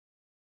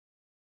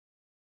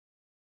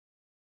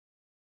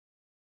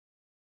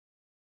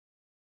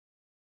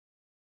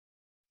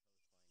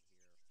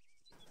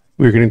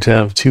We're going to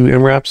have 2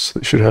 MRAPs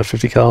that should have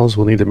 50 cals.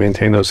 We'll need to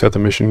maintain those at the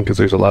mission because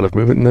there's a lot of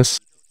movement in this.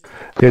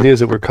 The idea is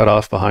that we're cut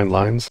off behind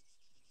lines.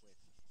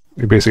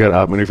 We basically got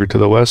outmaneuvered to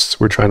the west.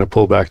 We're trying to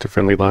pull back to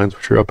friendly lines,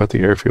 which are up at the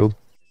airfield.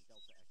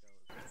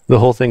 The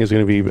whole thing is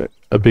going to be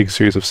a big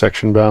series of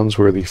section bounds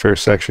where the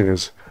first section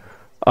is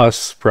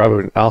us, Bravo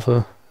and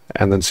Alpha,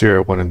 and then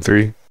Sierra 1 and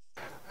 3.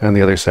 And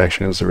the other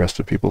section is the rest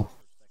of people.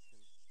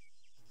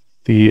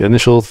 The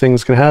initial thing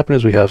that's going to happen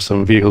is we have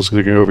some vehicles that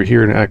are going over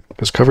here and act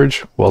as coverage,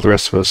 while the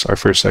rest of us, our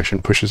first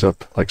section, pushes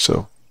up like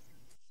so.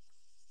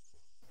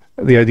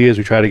 The idea is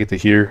we try to get to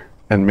here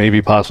and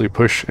maybe possibly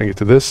push and get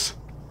to this,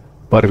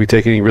 but if we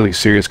take any really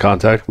serious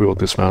contact, we will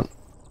dismount.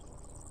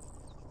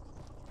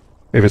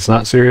 If it's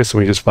not serious,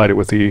 then we just fight it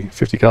with the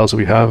 50 cals that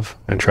we have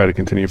and try to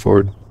continue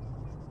forward.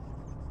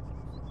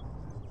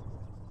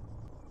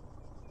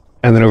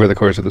 And then over the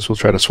course of this, we'll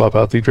try to swap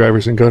out the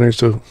drivers and gunners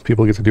so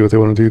people get to do what they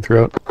want to do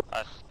throughout.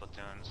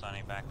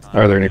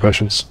 Are there any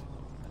questions?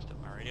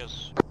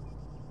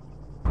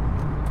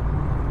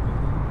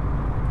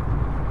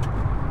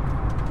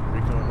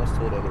 Recon, unless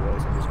told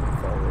otherwise, I'm just going to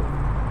follow.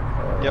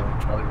 Yep.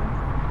 Charlie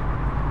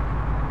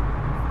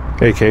 1.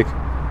 Hey, Cake.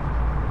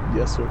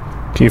 Yes, sir.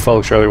 Can you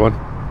follow Charlie 1?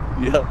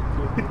 Yeah.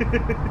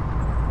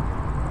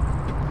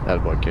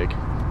 Attaboy, Cake.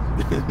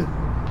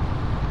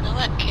 I'll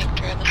let Cake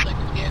drive the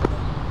second vehicle.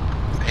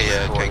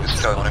 Hey, Cake, this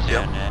is Charlie 1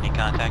 FDL. Any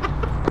contact?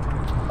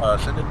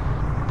 Send it.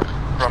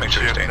 Make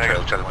sure you stay in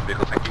trail, Charlie 1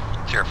 vehicle, thank you.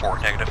 Sierra 4,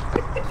 negative.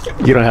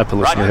 You don't have to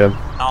listen to him.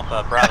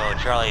 Alpha, Bravo,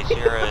 Charlie,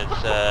 Sierra is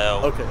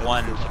Okay,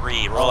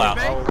 1-3, roll out.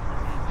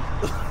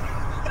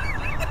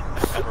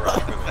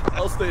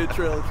 I'll stay in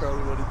trail,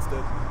 Charlie 1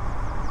 instead.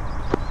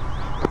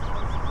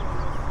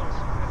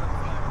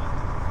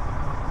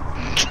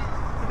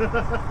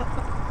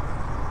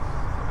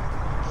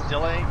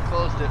 Still ain't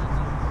closed it.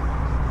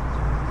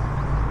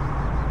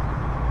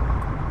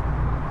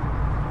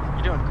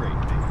 You're doing great,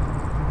 Cake.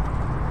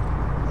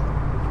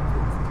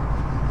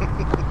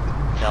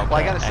 Delta, Well,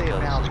 I gotta say it Echo,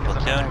 now this is because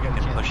I'm not platoon. You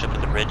gonna can push up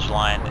at the ridge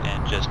line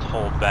and just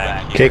hold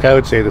back here. Cake, I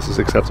would say this is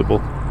acceptable.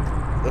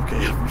 Okay,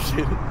 I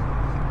appreciate it.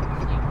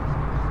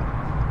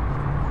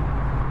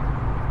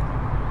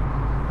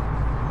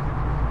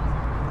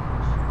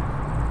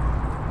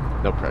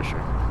 No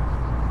pressure.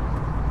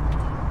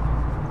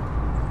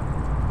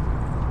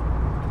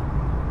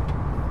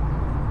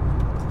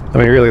 I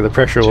mean, really, the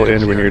pressure will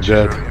end when you're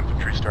dead.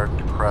 Infantry starting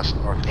to crest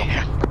north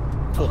hill.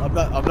 Oh, I'm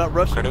not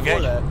rushing Critical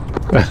for gauge. that.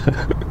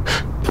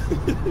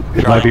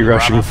 It might be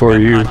rushing for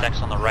you.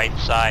 Contacts on the right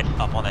side,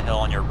 up on the hill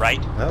on your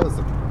right. That was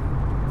a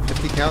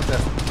 50 count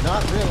test.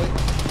 Not really.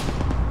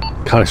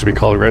 Contact should be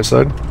called right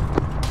side.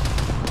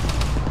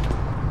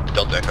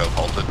 Delta Echo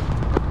halted.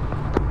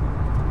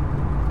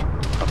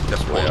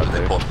 Just one,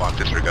 they pulled back,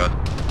 disregard.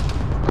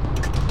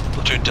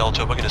 Platoon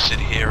Delta, we're going to sit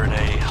here in a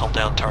held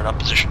down, turn up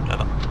position.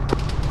 Over.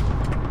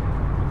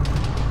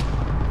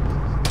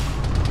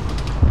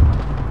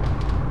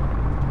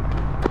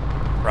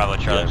 Bravo,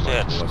 Charlie, Yeah,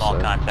 yeah, small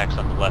side. contacts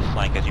on the left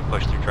flank as you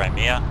push through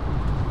Crimea.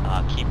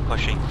 Keep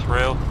pushing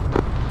through.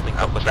 Link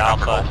up with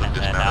Alpha, and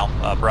then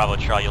Alpha, Bravo,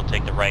 Charlie, you'll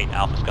take the right.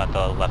 Alpha's got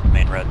the left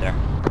main road there.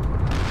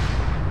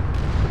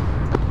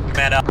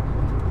 Command Alpha.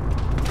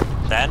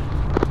 10.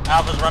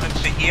 Alpha's running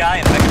to EI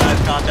and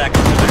mechanized contact.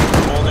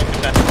 Holding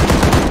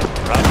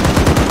defensive. Roger.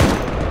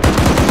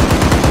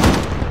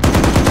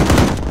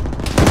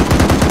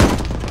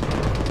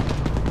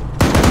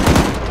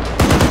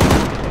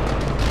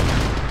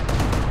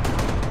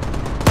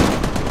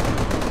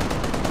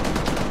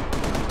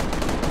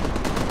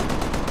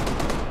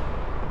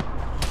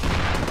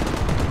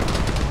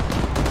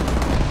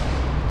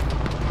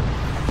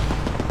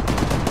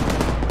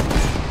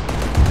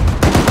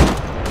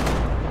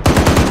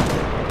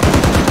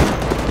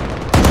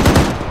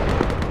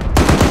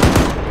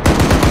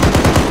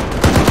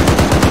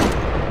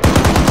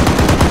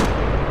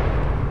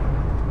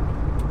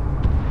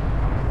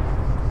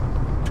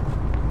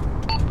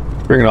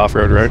 Bring it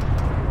off-road, right?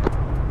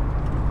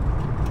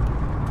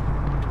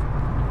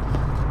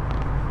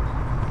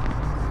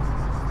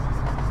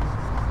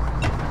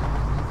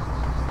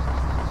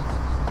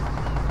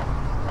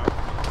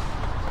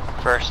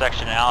 First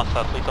section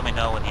Alpha, please let me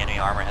know when the enemy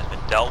armor has been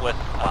dealt with.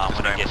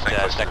 When you get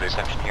second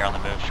section here on the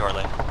move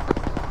shortly.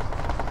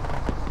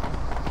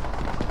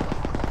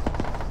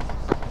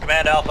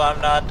 Command Alpha, I'm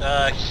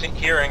not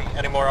hearing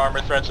any more armor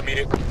threats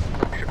immediately.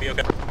 Should be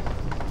okay.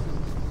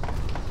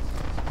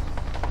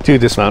 2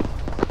 dismount.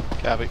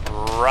 Copy.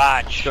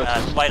 Raj,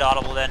 slight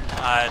audible then.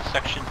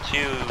 Section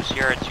 2,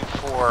 Sierra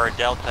 24,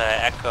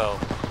 Delta Echo.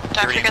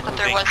 Don't forget that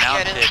there was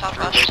mounted guidance through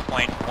southwest.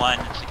 waypoint 1,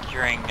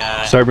 securing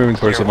Start moving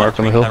towards the mark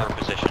on the hill. cover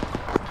position.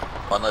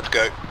 1, let's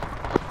go.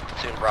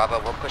 Soon Bravo,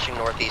 we're pushing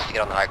northeast to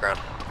get on the high ground.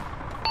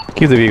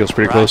 Keep the vehicles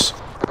pretty close.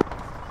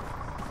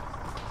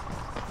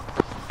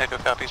 Echo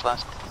copies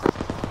last.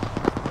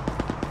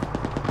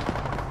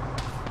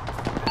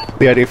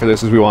 The idea for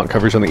this is we want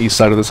coverage on the east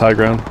side of this high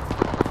ground.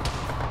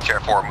 Sierra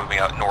 4 moving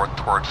out north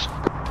towards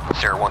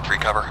Sierra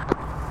 1-3 cover.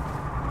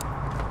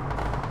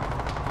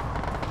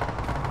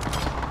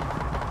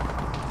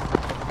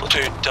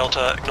 Platoon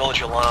Delta,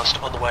 acknowledge your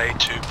last on the way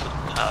to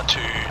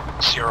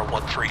Sierra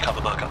 1-3 cover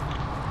marker.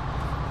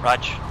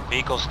 Roger.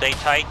 Vehicles stay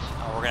tight.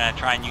 We're going to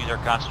try and use our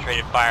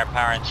concentrated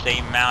firepower and stay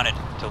mounted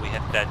until we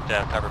hit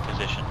that cover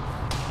position.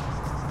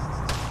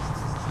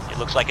 It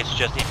looks like it's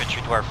just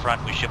infantry to our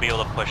front. We should be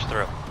able to push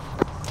through.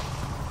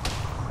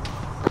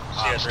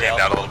 See us stand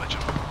out a little bit.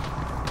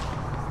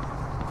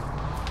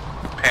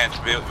 Pan,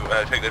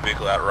 take the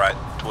vehicle out right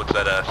towards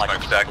that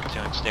smokestack.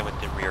 Platoon, stay with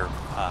the rear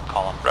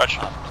column. Roger.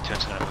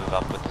 Platoon's going to move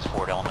up with this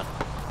forward element.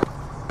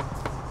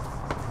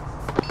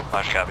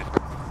 Roger, copy.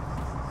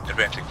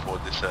 Advancing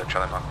forward, this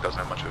Charlie Mark doesn't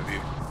have much of a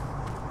view.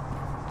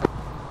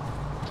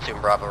 Platoon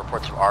Bravo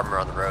reports of armor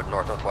on the road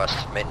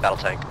north-northwest, main battle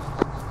tank.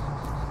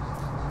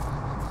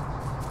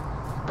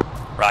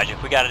 Roger,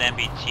 if we got an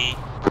MBT,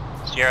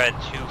 Sierra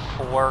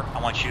 2-4,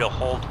 I want you to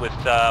hold with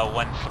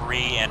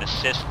 1-3 and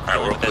assist.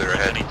 Alright, we're clear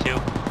ahead. 72.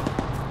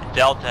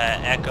 Delta,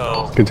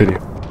 Echo. Continue.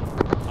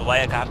 We'll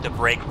have to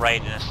break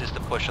right and assist the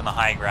push on the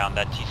high ground.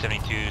 That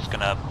T-72 is going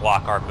to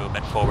block our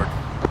movement forward.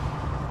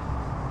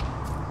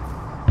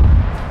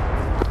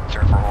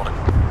 Sierra 4 holding.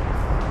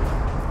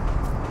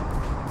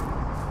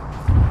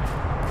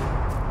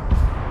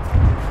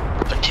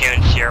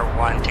 Platoon, Sierra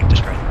 1, take the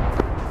straight.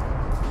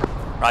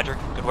 Roger,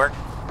 good work.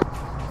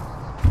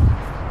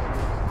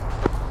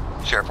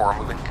 Sierra 4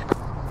 moving.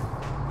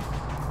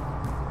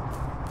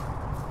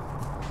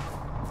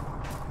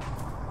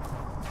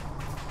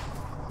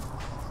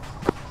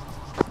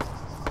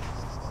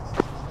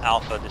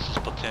 Alpha, this is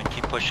Platoon.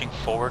 Keep pushing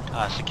forward,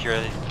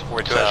 secure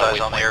towards Two eyes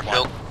on the waypoint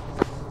airfield. 1.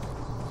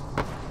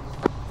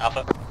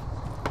 Alpha.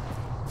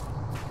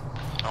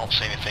 I don't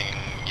see anything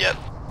yet.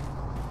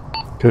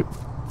 Good.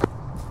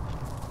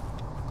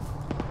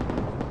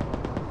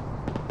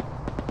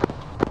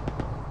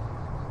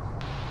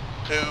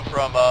 Two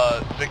from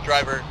Vic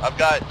Driver. I've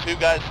got two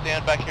guys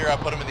stand back here. I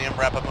put them in the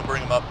MRAP. I'm gonna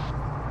bring them up.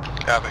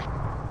 Copy.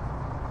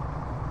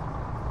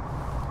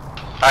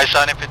 Eyes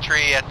on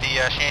infantry at the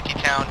shanty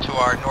town to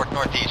our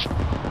north-northeast.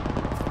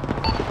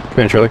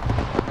 Command Charlie.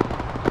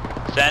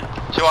 Send.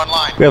 Two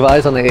online. We have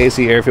eyes on the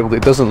AAC airfield.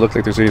 It doesn't look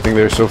like there's anything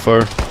there so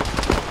far.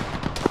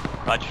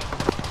 Roger.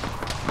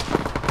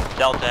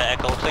 Delta,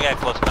 Echo, looks like I had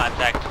close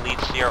contact. Lead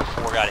Sierra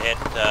 4 got hit.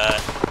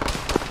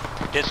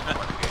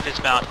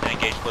 Dismount and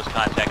engage close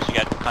contacts. You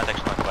got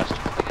contacts northwest.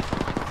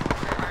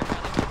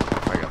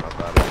 I got my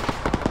body.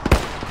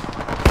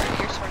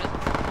 You're sorted.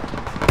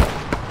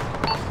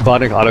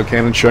 Vodnik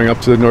autocannon showing up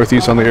to the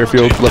northeast on the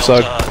airfield, left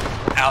side.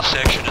 Our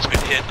section has been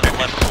hit on the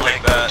left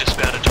flank.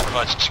 Dismounted to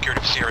provide some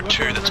security for Sierra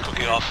 2 that's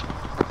cooking off.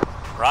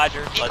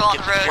 Roger. Keep Let's on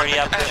get the road. security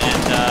up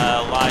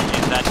and line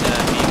is that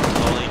vehicle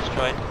totally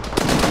destroyed.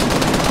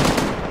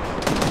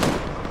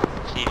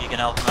 See if you can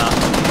help them out.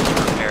 Get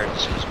repaired as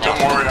soon as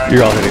possible.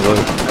 You're all hitting low.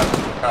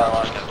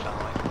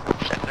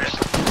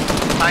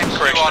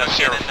 Correction on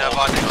Sierra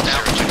 4.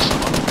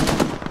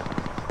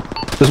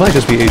 This might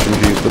just be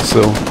HMGs, but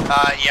still.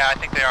 Yeah, I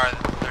think they are.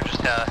 They're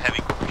just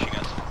heavy pushing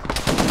us.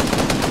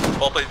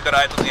 Well, please got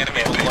eyes on the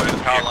enemy below the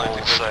power lines.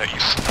 East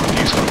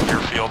of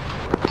airfield.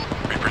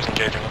 Reapers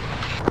engaging them.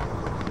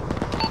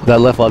 That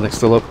left Vodnik's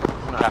still up.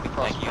 Copy.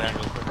 Thank you.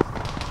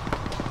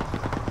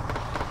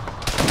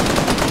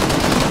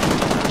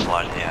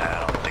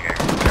 Yeah, I don't think I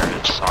can repair it.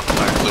 It's on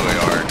fire. Blue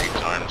AR 8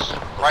 times.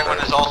 Right one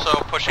is also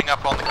pushing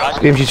up on the coast.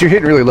 AMGs, you're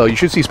hitting really low. You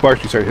should see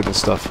sparks. You start hitting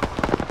stuff.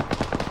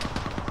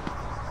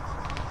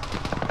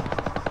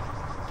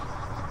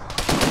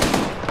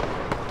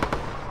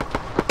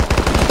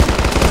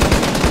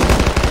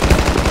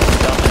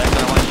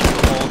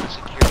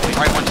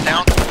 Right one's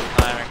down.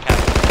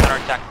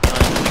 Counterattack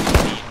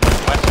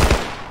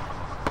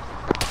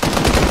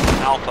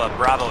Alpha,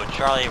 Bravo, and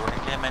Charlie, we're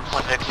commencing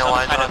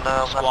some kind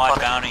of squad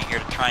bounding here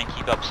to try and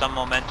keep up some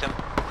momentum.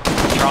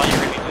 Charlie, you're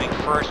going to be moving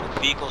first with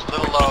vehicles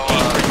Little towards low, the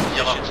eastern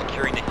yellow. position,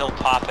 securing the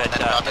hilltop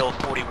at Hill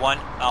 41.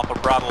 Alpha,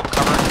 Bravo will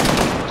cover,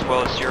 as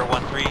well as Sierra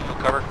 1-3 will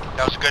cover.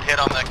 That was a good hit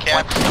on the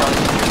cat. Once Charlie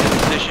secures the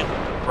position,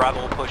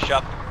 Bravo will push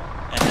up,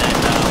 and then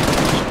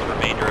push the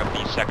remainder of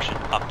the section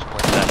up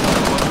towards that.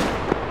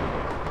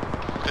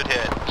 Good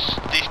hit.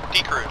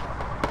 Decrew.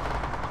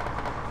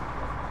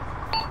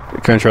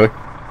 Command Charlie.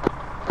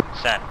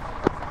 Send.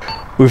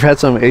 We've had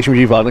some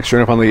HMG Vodnik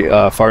showing up on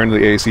the far end of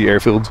the AAC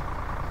airfield.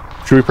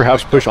 Should we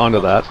perhaps push onto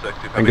that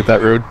and get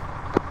that road?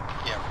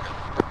 Yeah, we're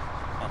good.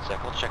 1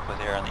 sec, we'll check with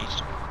air on the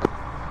east.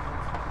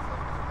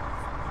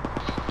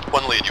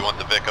 One lead, you want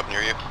the Vic up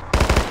near you?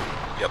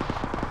 Yep.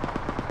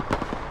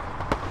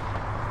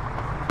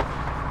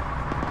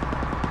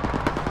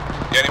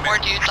 More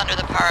dudes under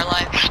the power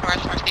lines,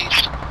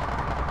 north-northeast.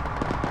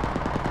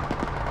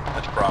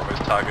 That's Bravo's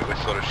target. We're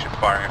sort of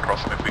firing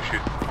across them if we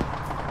shoot.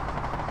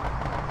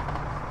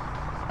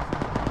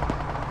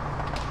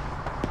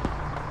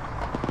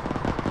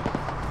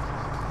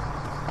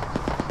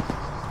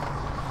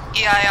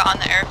 EI on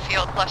the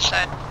airfield, left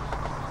side.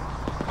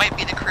 Might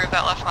be the crew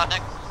that left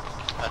Vodnik.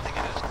 I think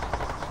it is.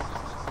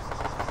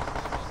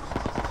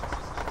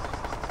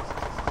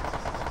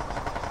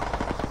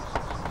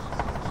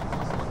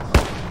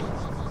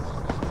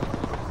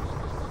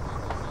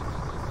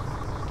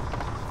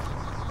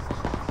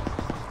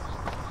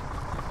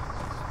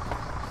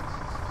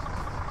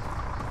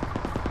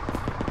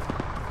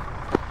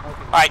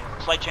 Alright,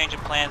 slight change of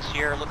plans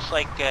here. Looks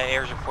like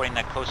air is reporting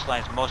that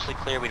coastline is mostly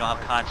clear. We don't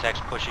have contacts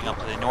pushing up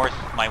to the north.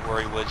 My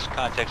worry was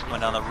contacts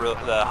going down the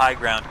high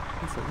ground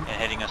and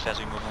heading us as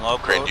we move low.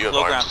 Crane, do you have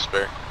low arms ground. to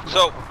spare?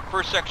 So,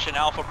 first section,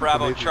 Alpha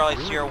Bravo, Charlie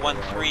Sierra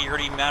 1-3, you're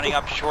already mounting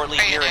up shortly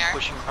Are you here and there?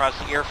 pushing across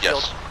the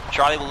airfield. Yes.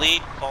 Charlie will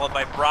lead, followed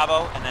by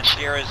Bravo, and then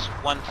Sierra's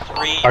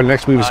 1-3. Our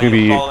next move is going to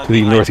be you're following to the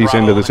behind northeast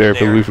end Bravo of this and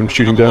airfield there, we've been moving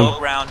shooting up low down.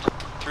 ground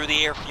through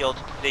the airfield,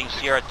 hitting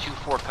Sierra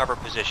 2-4 cover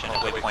position at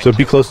waypoint So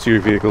be 2. close to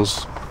your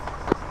vehicles.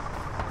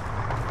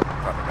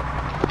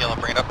 Yellow,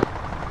 bring it up.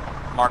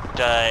 Marked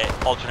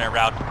alternate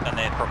route on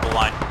the purple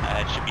line.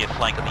 It should be a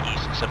flank on the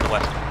east instead of the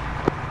west.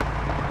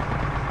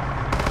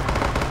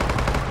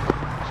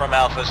 From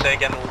Alpha, say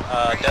again,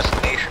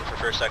 destination for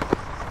first second.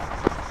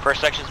 First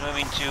section's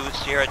moving to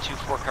Sierra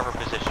 2-4 cover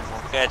position.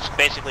 It's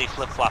basically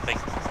flip-flopping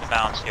the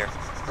bounds here.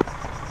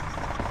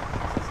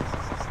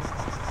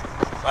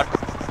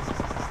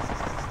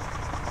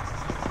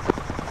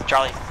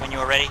 Charlie, when you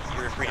are ready,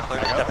 you're free to clear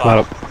to step Mount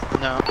off. up.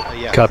 No,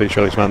 yeah. Copy,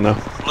 Charlie's mountain now.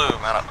 Blue,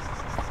 man up.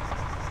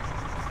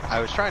 I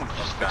was trying to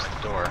just fix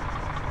the door.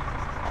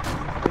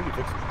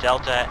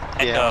 Delta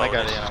Echo, Yeah, I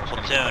got it, this yeah, I is was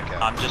gonna platoon. get back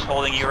out. I'm just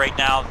holding you right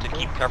now to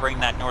keep covering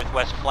that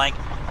northwest flank.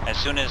 As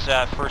soon as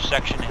first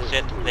section has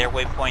hit their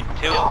waypoint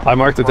 2, I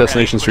marked the we're gonna be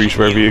destinations for each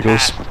of our pushing you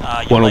vehicles.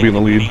 past, One will be in the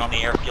you'll likely lead. on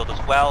the airfield as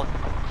well,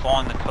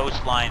 following the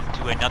coastline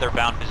to another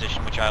bound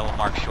position, which I will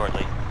mark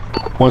shortly.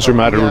 Once we're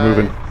mounted, we're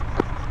moving.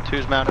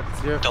 Two's mounted.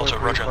 Delta,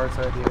 roger. Far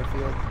side of the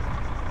airfield.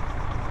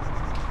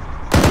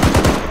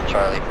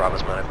 Charlie,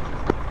 Bravo's mounted.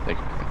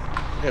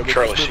 Yeah, we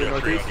Charlie, just moved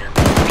Sierra 3 northeast.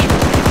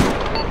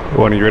 on here.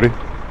 One, are you ready?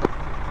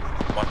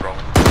 One rolling.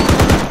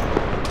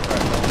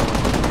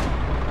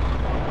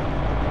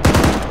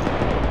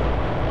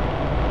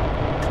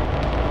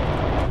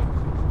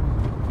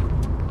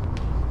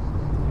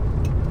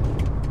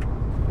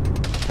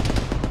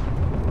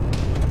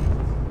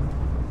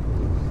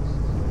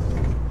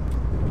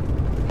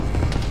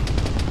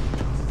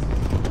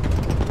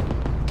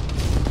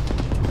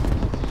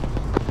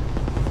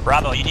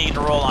 Bravo, you need to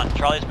roll on.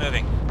 Charlie's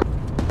moving.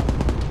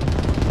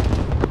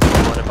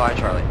 Loaded by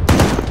Charlie.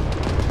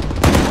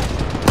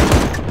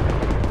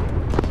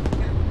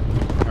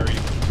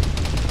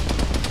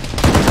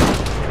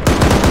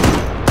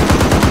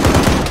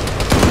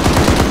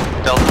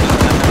 Delta.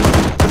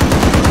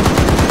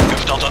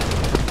 Goes Delta.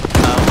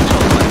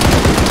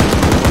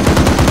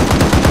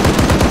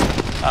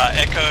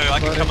 Echo, I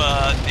can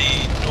cover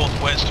the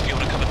northwest if you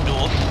want to cover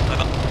north.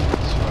 Over.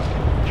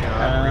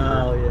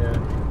 Oh, yeah.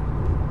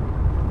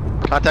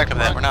 Contact Cover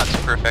that. We're not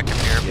super effective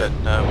here, but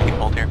we can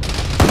hold here.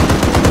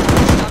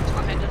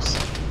 Behind us.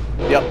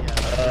 Yep.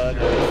 No,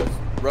 this is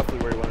roughly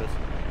where you want us.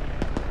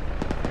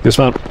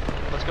 Dismount.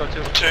 Let's go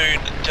to Platoon,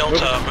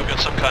 Delta, we've got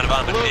some kind of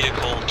armored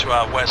vehicle to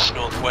our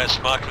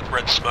west-northwest, marked with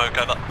red smoke,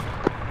 over.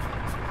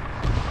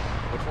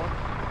 Which one?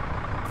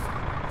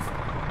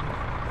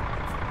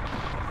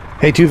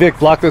 Hey, 2 Vic,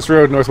 block this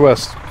road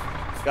northwest.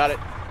 Got it.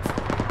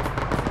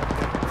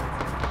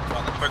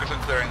 Let's focus on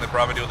clearing the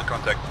Bravo deal with the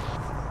contact.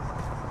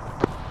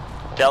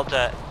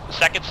 Delta,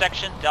 second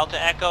section, Delta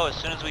Echo, as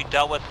soon as we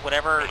dealt with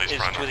whatever Release is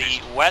front to the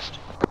northeast. west,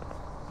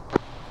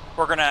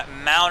 we're gonna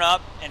mount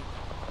up and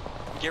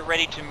get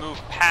ready to move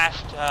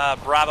past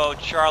Bravo,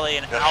 Charlie,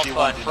 and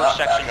Alpha in first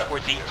section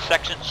towards the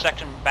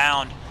section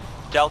bound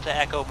Delta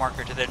Echo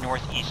marker to the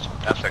northeast.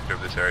 That sector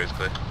of this area is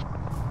clear.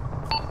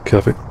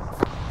 Copy.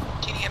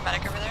 Do you need a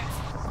medic over there?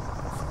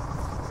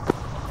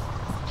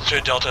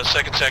 Platoon Delta,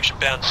 second section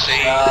bound C.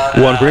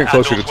 One, bring it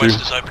closer to northwest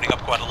 2. is opening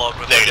up quite a lot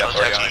with Yeah,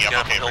 contacts yeah, going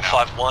down from Hill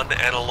 5-1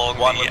 and along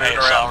One, the we're moving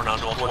ASR around on our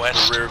towards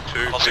northwest. the rear of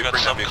 2. Also got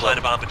Bring some that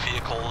kind vehicle of armored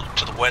vehicle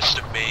to the west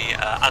of me,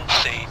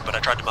 unseen, but I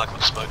tried to mark it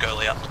with smoke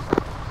earlier.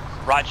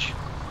 Raj,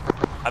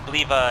 I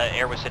believe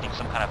air was hitting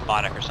some kind of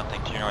phonic or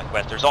something to your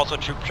northwest. There's also a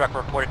troop truck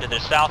reported to the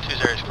south. Two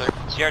areas clear.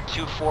 Sierra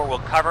 2-4 will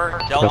cover.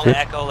 Delta Okay.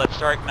 Echo, let's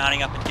start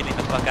mounting up and getting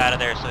the fuck out of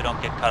there so we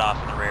don't get cut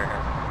off in the rear here.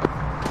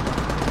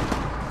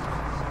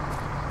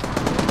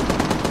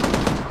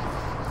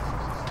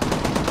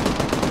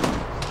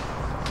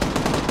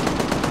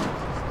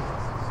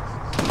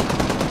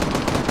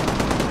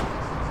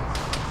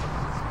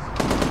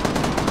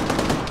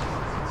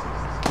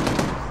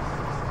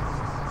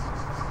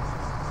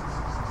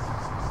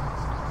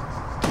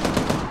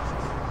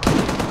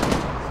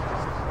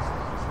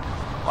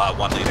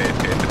 One lead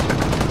AFK.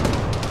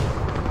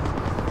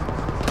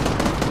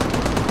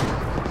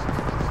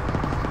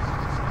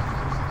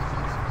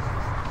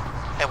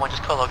 Hey, one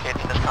just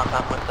co-locating this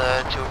compound with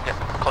two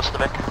close to the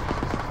Vic.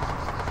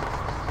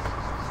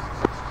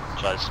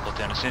 Judge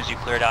Platoon, as soon as you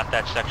cleared out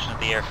that section of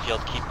the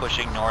airfield, keep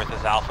pushing north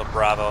as Alpha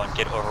Bravo and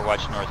get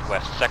Overwatch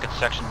northwest. Second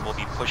section will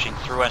be pushing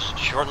through us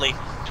shortly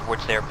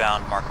towards their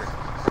bound marker.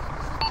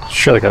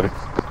 Surely, copy.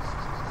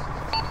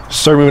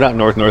 Start moving out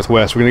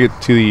north-northwest. We're gonna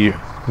get to the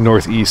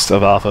northeast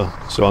of Alpha,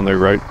 so on their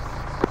right. Two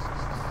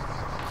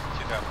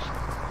copies.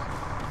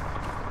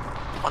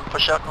 One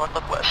push out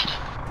north-northwest.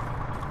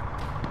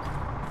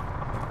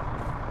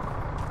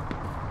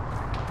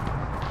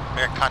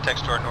 We got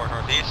contacts to our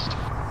north-northeast.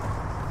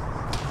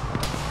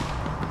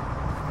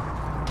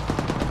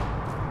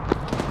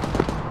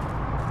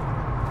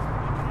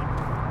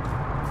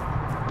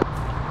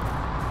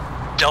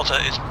 Delta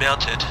is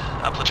mounted.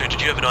 Platoon, did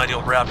you have an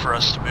ideal route for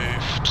us to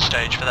move to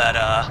stage for that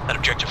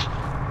objective?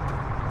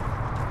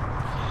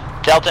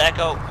 Delta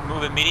Echo,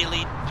 move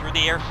immediately through the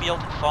airfield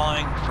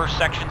following first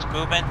section's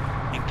movement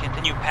and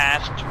continue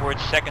past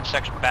towards second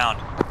section bound.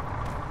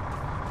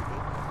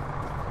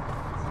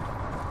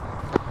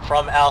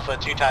 From Alpha,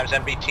 2 times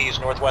MBT's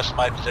northwest of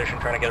my position,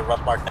 trying to get a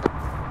rough mark.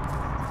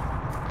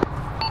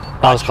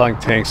 I was calling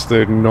tanks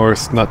to the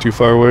north, not too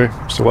far away,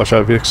 so watch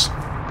out, VX.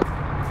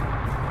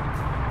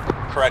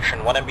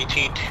 Correction, 1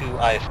 MBT, 2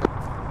 IF.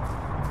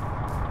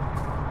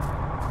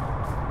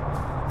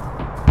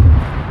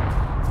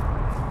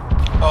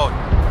 Oh,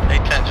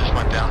 A10 just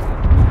went down.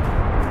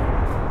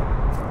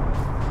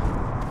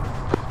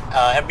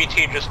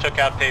 MBT just took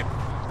out pavement.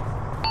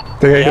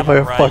 They got hit by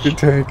a fucking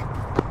tank.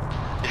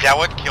 Is that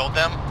what killed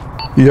them?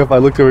 Yep, I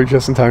looked over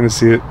just in time to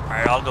see it.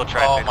 Alright, I'll go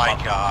try Oh and pick my them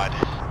up. god.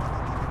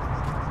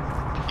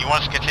 You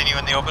want us to continue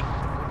in the open?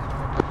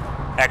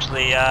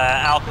 Actually,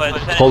 Alpha,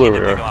 send Hold a team over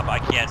to here. pick them up. I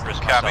can't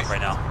risk Copy. myself right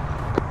now.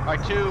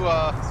 Alright, 2, okay,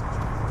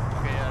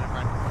 yeah, never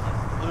mind.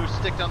 Blue,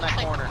 stick down that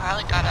corner.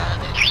 Pilot got out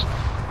of there.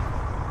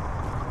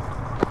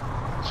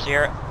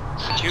 Sierra,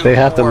 2, They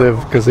have to 4, live,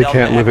 'cause they Delta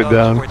can't live it Echo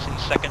down. towards the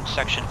second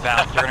section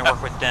bound. You're going to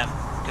work with them.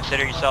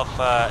 Consider yourself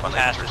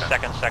tasked with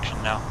second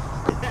section now.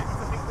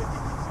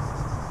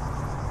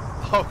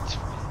 Oh,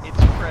 it's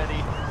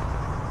Freddy.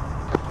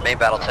 Main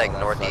battle tank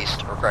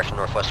northeast, or correction,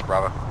 northwest of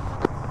Bravo.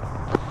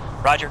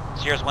 Roger,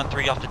 Sierra's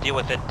 1-3, you'll have to deal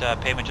with it.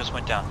 Pavement just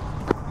went down.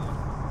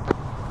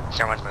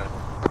 Sierra 1's moving.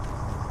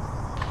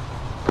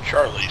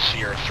 Charlie,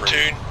 Sierra 3.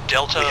 Platoon,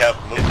 Delta, We have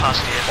moved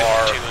past the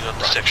far, F-52 and on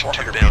the section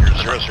 2 400 bound.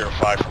 meters,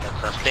 005 from our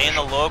current Stay in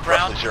the position. low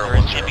ground. Roughly There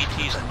is 010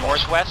 MBT's from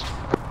northwest.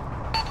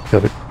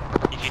 Got it.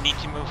 If you need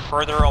to move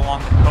further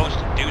along the coast,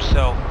 do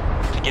so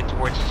to get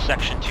towards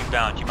section 2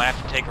 bound. You might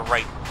have to take a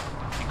right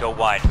and go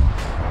wide.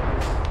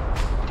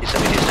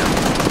 T-72's down.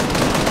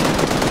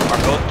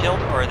 Are both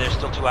killed, or are there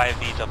still 2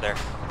 IFVs up there?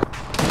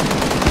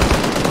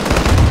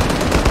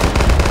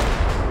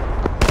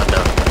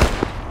 Unknown.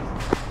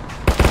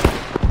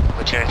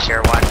 Platoon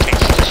Sierra 1,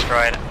 tanks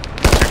destroyed.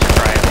 Searching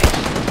for IFVs.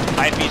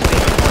 IFVs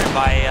being reported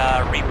by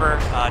Reaper,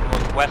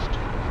 northwest.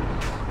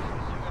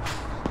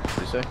 What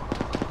do you say?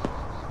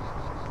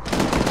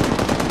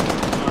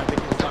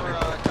 Cover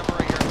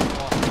right here on the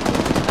wall.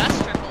 That's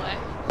AAA.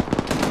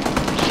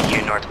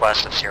 CU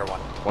northwest of Sierra 1.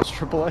 What's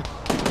AAA?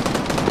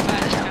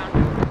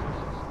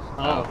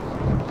 Oh.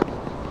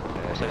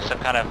 So some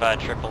kind of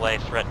AAA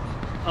threat.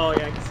 Oh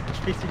yeah, because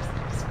Tracy's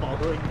just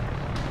following.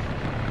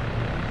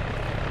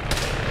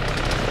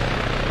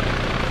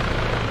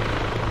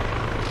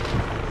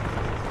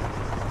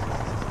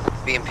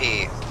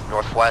 BMP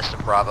northwest of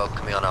Bravo,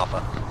 coming on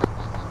Alpha.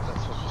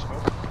 That's supposed to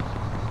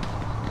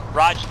smoke.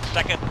 Raj,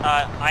 second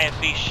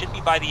IFV should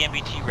be by the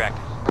MBT wreck.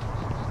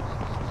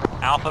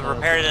 Alpha,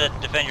 prepare to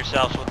defend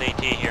yourselves with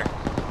AT here.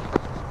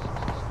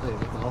 Wait,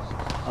 what the hell?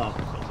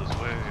 Oh.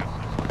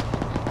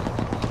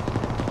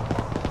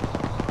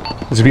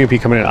 There's a BMP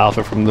coming in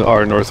Alpha from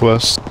our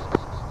northwest.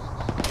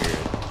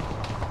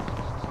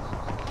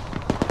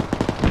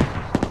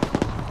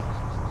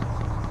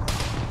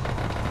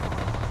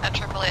 That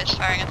AAA is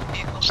firing at the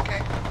vehicle,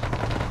 scary.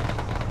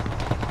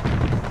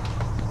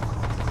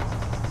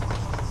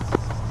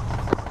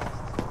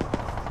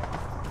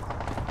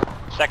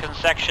 Second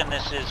section,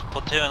 this is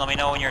platoon. Let me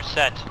know when you're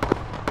set.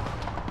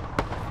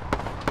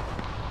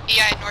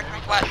 EI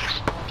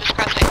northwest. Just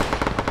crossing.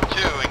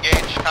 2,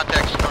 engage.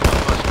 Contacts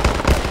northwest.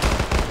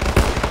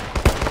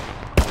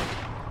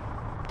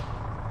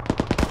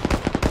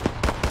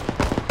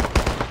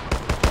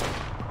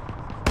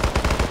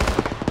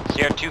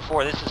 Sierra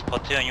 2-4, this is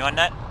platoon. You on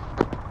net?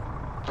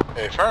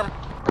 Affirm.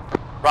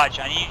 Raj,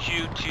 I need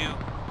you to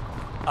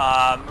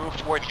move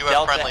towards You have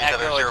Delta friendlies at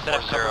Echo a and set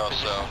up 040, cover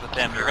positions so with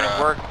them. keep You're your, going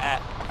to work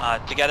at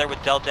together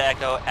with Delta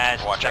Echo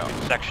as Watch second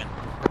out. section.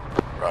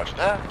 Roger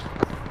that.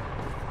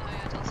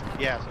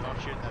 Yeah, so don't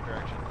shoot in that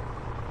direction.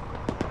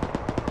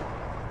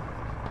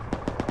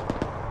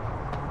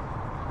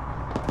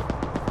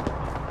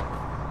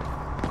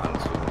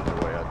 Honestly, there's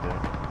a way out there.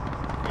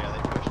 Yeah,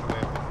 they pushed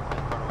away in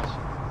front of us.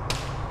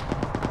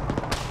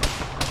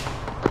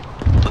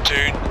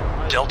 Platoon,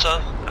 Delta,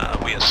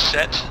 we are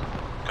set.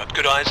 Got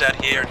good eyes out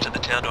here into the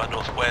town to our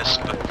northwest,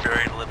 but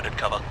very limited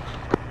cover.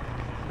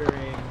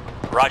 Bearing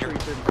Roger.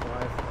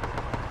 335.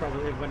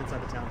 Probably it went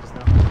inside the town just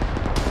now.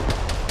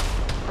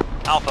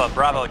 Alpha,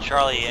 Bravo,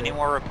 Charlie, any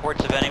more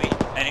reports of enemy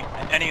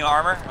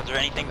armor? Was there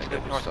anything to the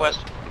northwest?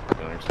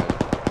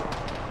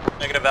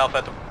 Negative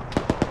Alpha.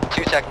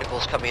 2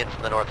 technicals coming in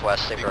from the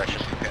northwest, same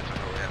direction.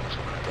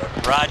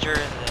 Roger,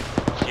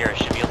 Sierra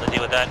should be able to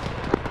deal with that.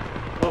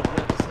 Oh,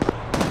 yeah, this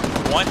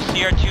is... 1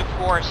 Sierra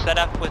 2-4 set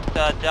up with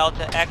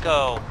Delta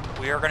Echo.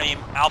 We are going to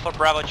be Alpha,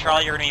 Bravo,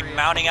 Charlie. You're going to be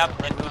mounting up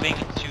and moving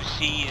to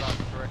seize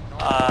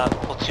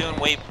platoon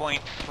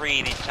waypoint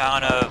 3, the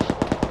town of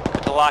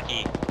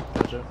Katalaki.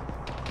 Gotcha.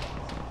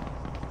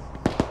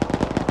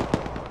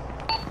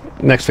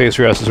 Next phase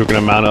for us is we're going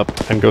to mount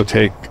up and go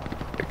take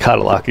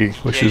Katalaki,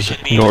 which Yeah, you is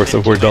should be north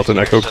of where Delta and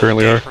Echo so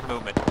currently stay are. for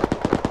movement.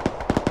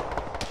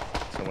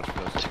 So much for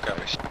those.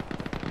 Copies.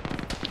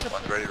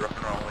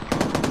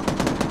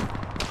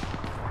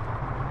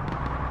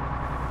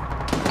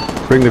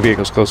 Bring the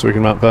vehicles close so we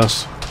can mount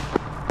fast.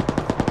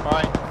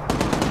 Alright.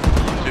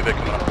 2 Vic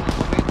coming up.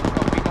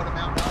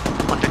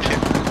 One Vic here.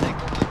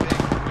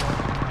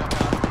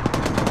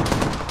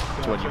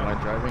 What, you mind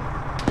driving?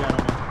 Yeah, I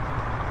don't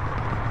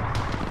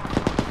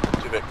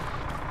know. 2 Vic.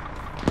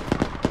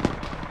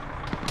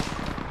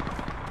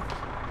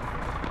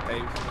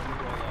 Hey,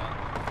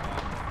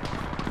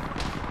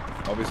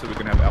 obviously we're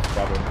going to have Alpha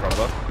Bravo in front of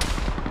us,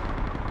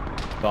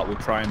 but we'll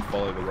try and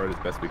follow the road as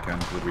best we can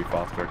because it'll be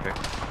faster, okay?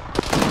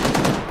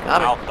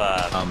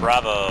 Alpha,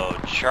 Bravo,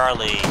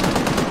 Charlie.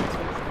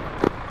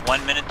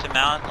 1 minute to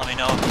mount. Let me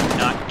know if you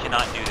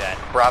cannot do that.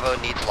 Bravo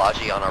needs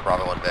Logi on our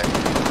Bravo 1 Vic.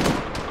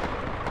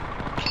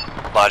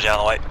 Large out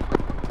of the way.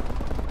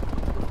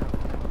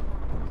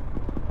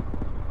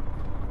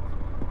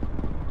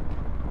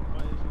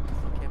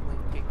 Can't believe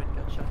Pigman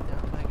got shut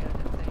down by a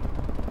goddamn thing.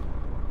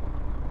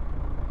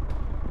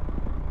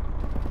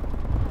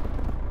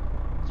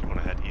 So you want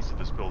to head east of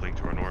this building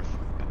to our north,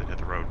 and then hit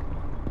the road.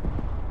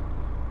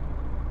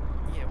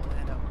 Yeah, we'll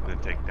head up. And then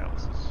take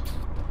Dallas's.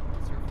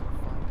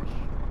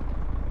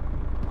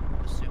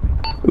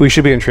 We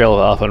should be in trail of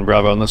Alpha and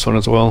Bravo on this one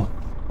as well.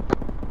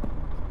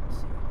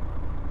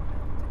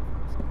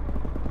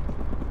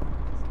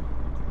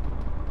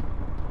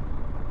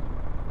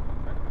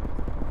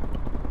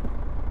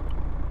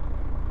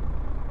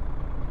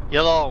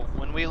 Yellow,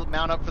 when we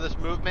mount up for this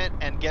movement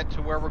and get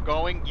to where we're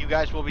going, you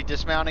guys will be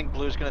dismounting.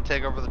 Blue's gonna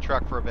take over the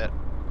truck for a bit.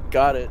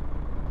 Got it.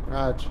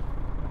 Raj.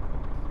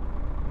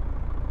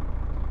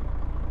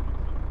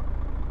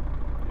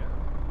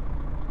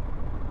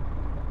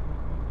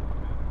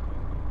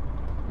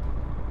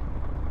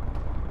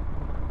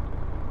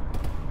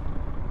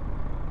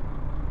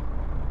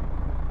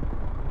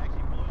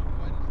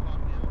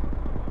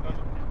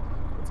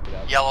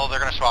 Yellow, they're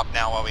gonna swap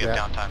now while we have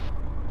downtime.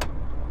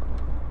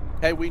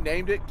 Hey, we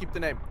named it. Keep the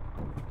name.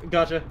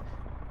 Gotcha.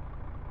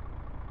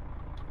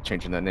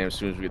 Changing that name as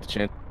soon as we get the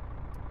chance.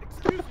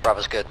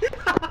 Bravo's good.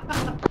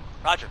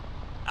 Roger.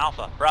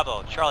 Alpha,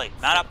 Bravo, Charlie,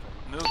 mount up,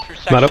 move through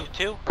Mount section up.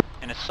 2,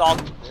 and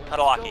assault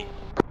Katalaki.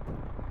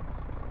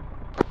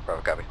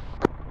 Bravo, copy.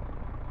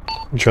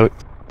 Charlie.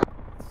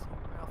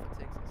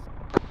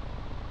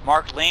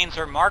 Marked lanes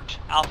are marked.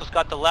 Alpha's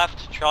got the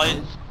left,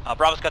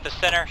 Bravo's got the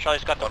center,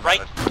 Charlie's got the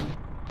right.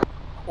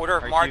 Order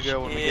of march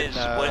is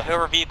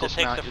whatever vehicle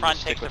takes the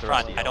front takes the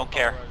front. I don't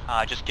care.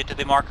 Just get to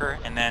the marker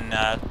and then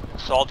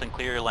assault and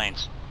clear your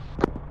lanes.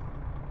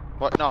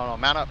 What? No,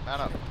 mount up,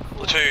 mount up.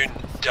 Platoon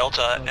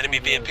Delta, enemy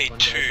VMP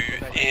 2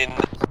 in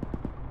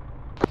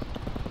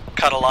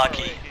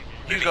Katalaki.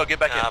 Who's gonna get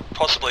back in?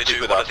 Possibly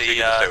to one of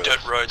the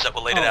dirt roads that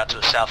will lead it out to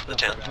the south of the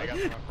town.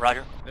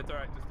 Roger. That's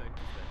alright, just take.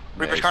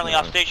 Reaper's currently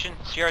off station.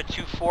 Sierra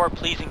 2-4,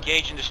 please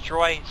engage and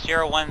destroy.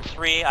 Sierra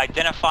 1-3,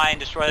 identify and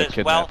destroy that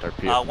as well.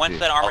 Once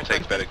that armor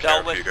truck's been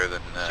dealt with,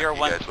 Sierra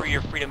 1-3,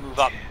 you're free to move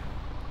up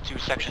to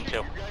section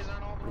 2.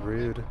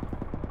 Rude.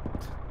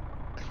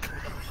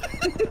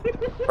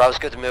 Bravo's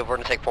good to move. We're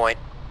gonna take point.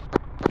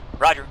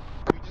 Roger.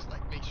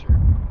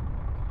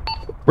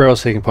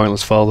 Bravo's taking point,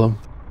 let's follow them.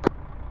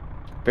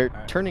 They're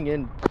turning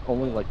in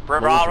only like.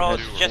 Bravo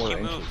suggest you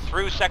move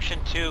through section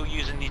 2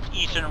 using the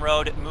eastern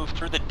road, move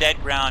through the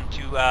dead ground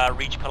to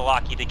reach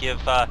Katalaki to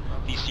give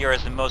these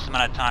Sierras the most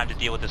amount of time to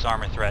deal with this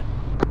armor threat.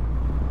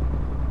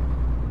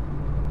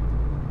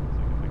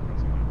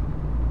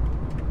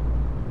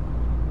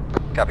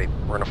 Copy.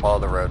 We're gonna follow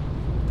the road.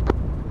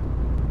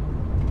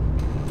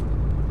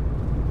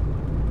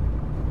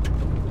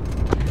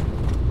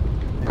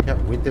 They've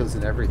got windows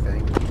and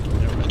everything.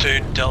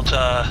 Platoon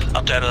Delta,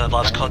 updated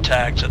last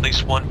contact, at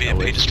least one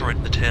BMP destroyed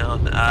in the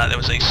town. There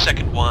was a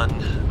second one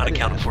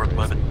unaccounted for at the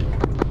moment.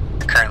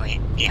 Currently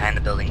behind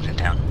the buildings in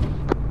town.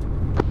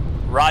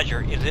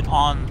 Roger, is it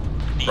on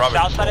the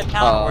south side of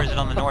town or is it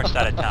on the north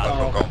side of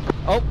town?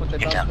 Oh, but they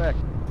bounced back.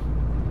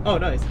 Oh,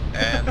 nice.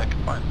 And they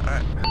combine.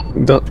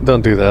 Alright.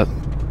 Don't do that.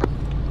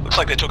 Looks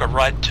like they took a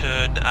right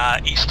turn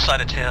east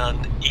side of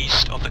town,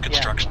 east of the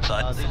construction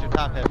site. These are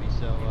top heavy,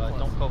 so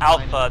don't go.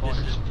 Alpha, this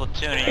is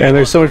Platoon. And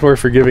there's so much more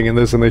forgiving in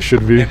this than they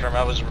should be.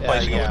 I was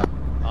replacing yeah,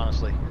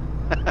 honestly.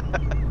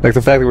 Like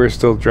the fact that we're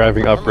still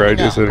driving upright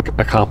is an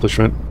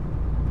accomplishment.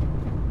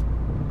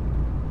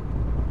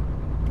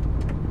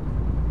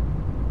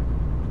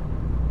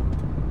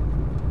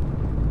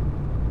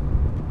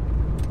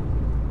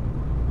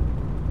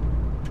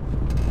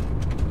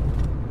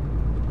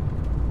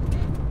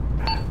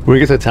 When we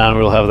get to town,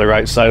 we'll have the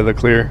right side of the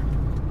clear.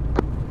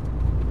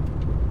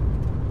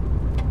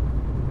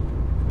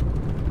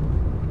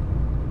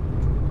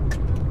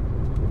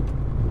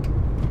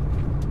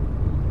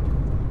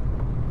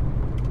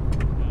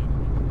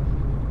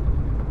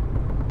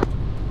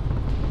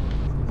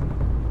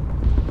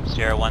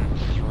 Sierra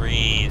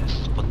 1-3, this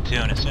is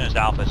Platoon. As soon as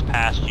Alpha has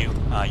passed you,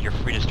 you're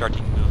free to start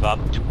to move up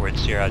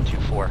towards Sierra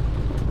 2-4.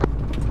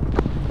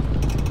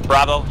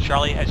 Bravo,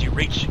 Charlie, as you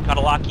reach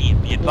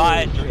Katalaki, be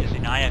advised there is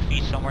an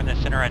IFE somewhere in the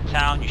center of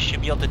town. You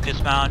should be able to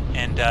dismount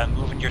and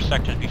move into your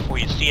section before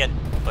you see it,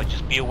 but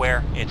just be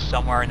aware it's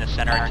somewhere in the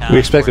center of town. We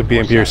expect a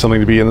BMP or something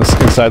to be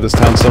inside this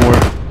town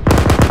somewhere.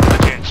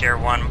 Platoon Sierra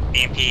 1,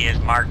 BMP is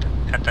marked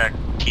at the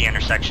T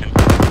intersection.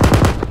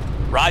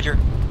 Roger.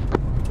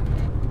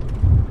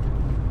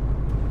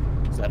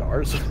 Is that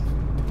ours?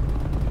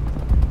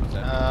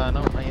 No,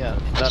 not yet.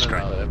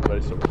 No,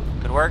 everybody's so...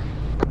 Good work.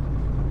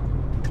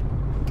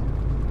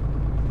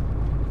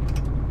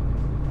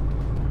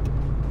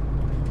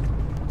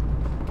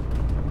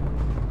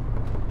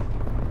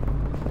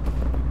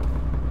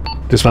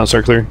 Dismount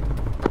circular.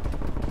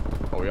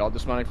 Are we all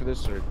dismounting for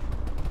this, or...?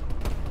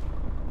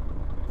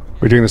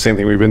 We're doing the same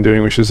thing we've been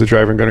doing, which is the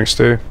driver and gunner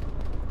stay.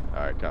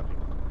 Alright, copy.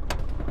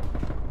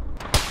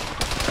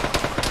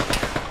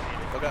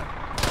 Okay.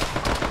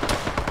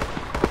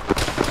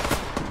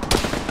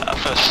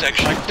 First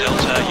section,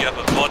 Delta, you have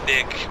a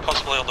Vodnik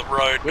possibly on the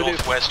road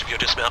northwest of your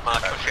dismount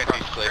marker.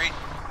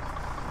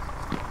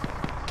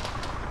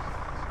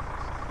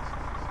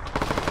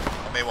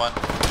 MA1.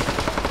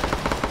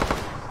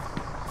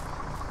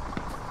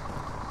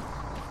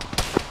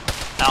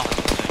 Al,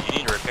 you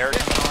need to repair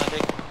something, I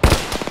think?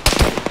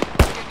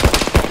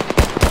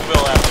 We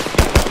will have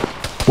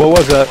What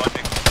was that?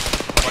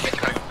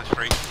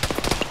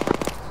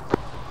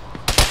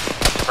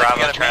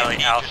 Bravo, Charlie,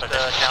 Alpha,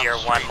 this is Tier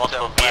 1,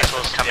 multiple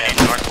vehicles coming in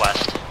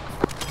northwest.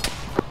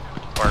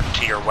 Or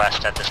to your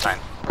west at this time.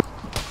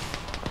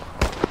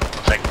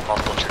 Looks like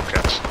multiple troop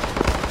trips.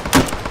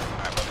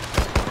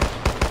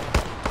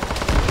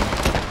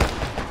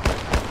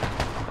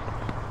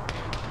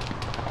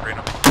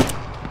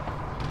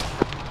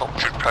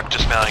 Troop truck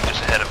dismounting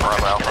just ahead of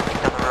Bravo Alpha.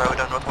 Down the road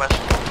on northwest.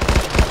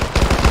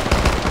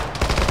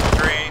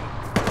 Green.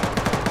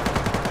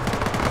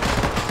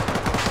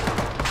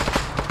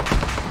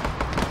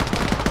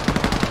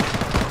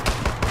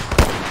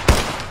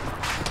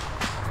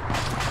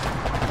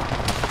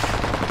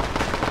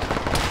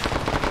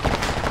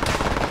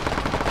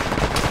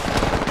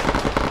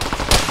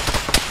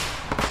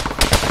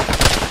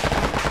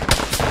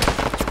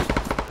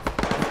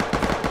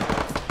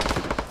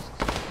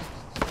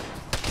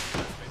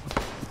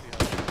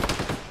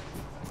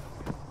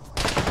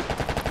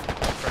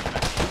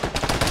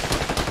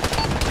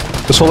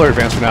 Just hold our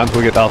advance for now until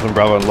we get Alpha and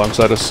Bravo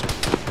alongside us.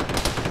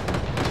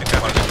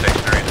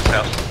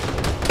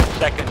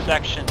 second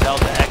section,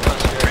 Delta Echo,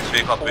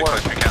 Sierra 4. We're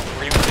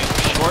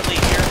shortly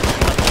here.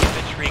 Let's keep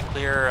the tree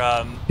clear.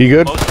 You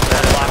good? Most of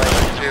that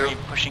line is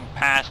pushing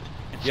past.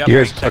 Yep. You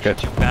guys, okay.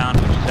 2 bound,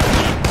 which is at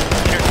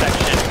the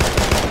intersection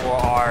for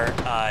our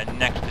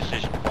next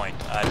decision point.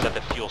 It's at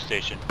the fuel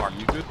station. Mark.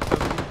 You good?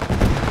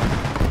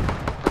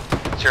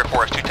 Sierra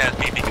 4 is 210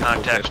 BP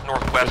contacts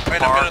northwest I'm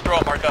gonna throw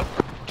a mark up.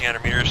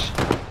 200 meters.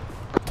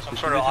 Some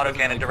sort of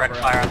autocannon direct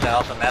fire onto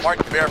Alpha Mess.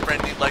 Mark, bear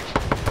friend, need legs.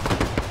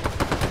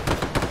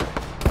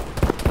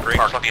 Great,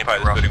 occupy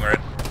this building we're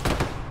in.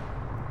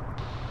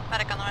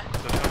 Medic on the way.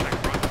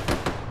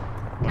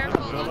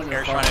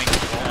 Air's running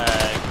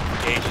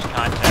gauges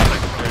contact.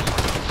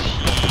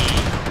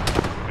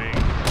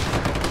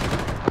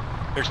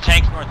 There's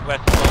tanks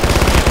northwest.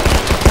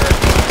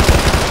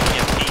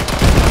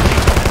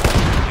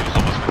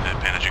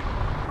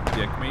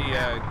 Yeah, can we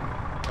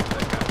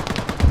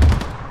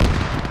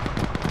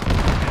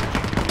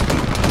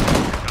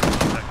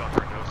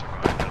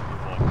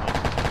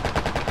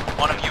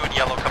One of you in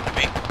yellow, come to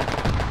me.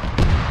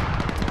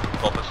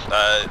 Wolfus,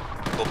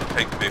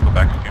 take the vehicle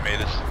back a few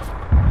meters.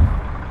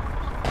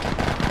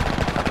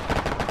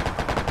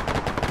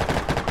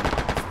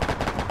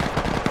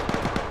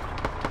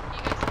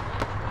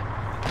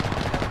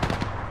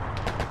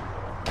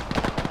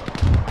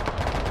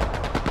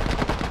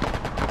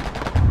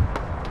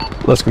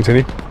 Let's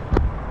continue.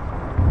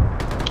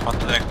 On to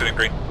the next building,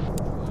 green.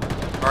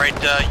 Alright,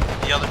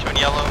 the other two in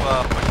yellow,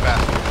 push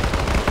fast.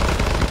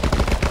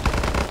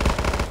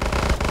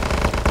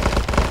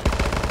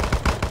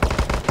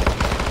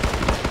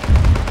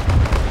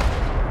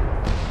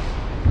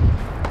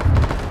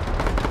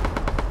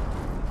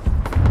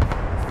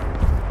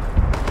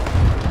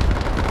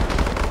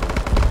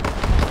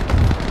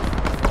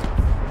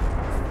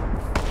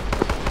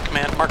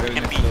 Command, mark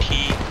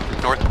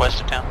NBT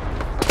northwest of town.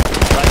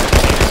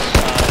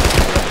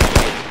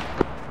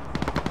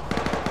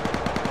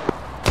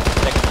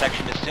 Second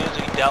section, as soon as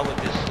we dealt with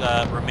this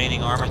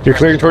remaining armor, You're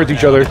clearing towards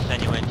each other.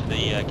 Send you into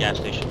the gas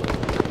station.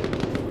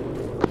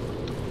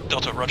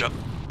 Delta, roger.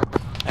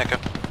 Echo.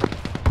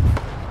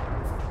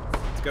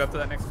 Let's get up to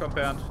that next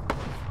compound.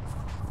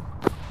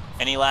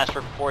 Any last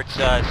reports,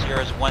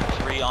 Sierra's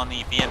 1-3 on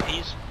the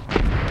BMPs?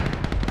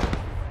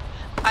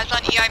 Eyes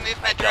on EI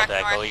movement direct Delta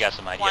Echo, north. we got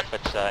some idea,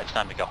 but it's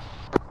time to go.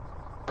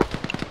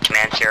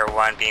 Command Tier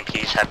 1,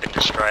 BMPs have been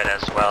destroyed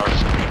as well as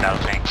the battle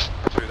tanks.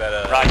 Through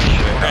that, Roger,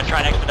 we're going to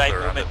try and expedite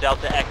movement.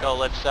 Delta Echo,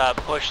 let's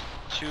push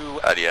to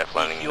IDF the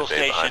landing fuel the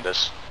bay station. behind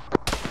us.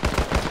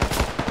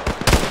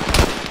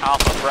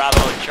 Alpha,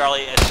 Bravo, and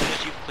Charlie, as soon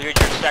as you've cleared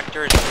your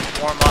sectors,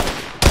 form up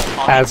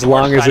on As the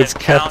long north as side it's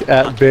of kept town,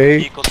 at until bay. the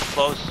vehicles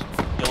close,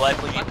 you'll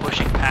likely be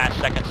pushing past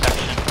second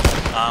section.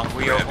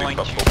 We are going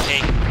to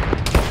take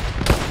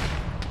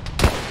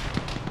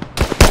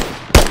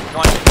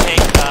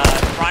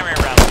primary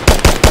route. We're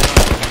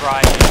going to try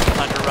and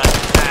underrun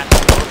past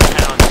both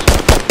towns to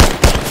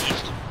the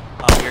east.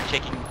 We are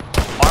taking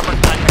armor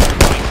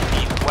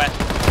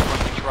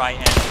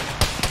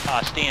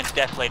staying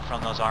deflate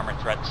from those armored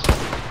threats.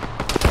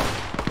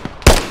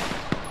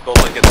 Go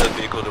like get the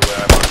vehicle to where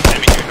I'm on.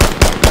 Enemy unit.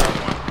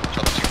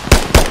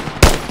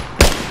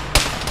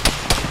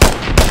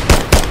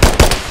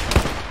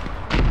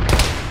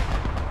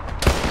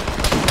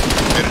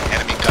 Been an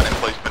enemy gun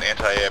emplacement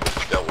anti-air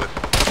was dealt with.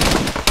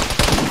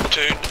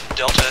 Platoon,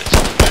 Delta, it's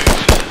on the move.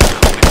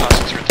 We'll be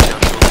passing through the town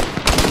shortly.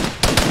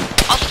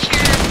 Also to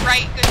your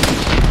right, good.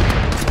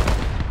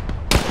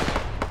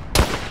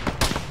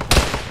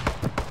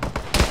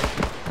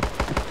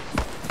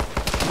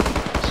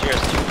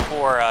 Sierra's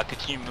 2-4,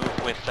 continue to move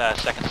with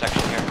second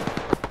section here.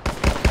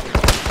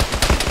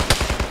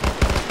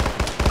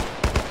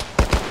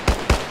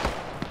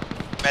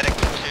 Medic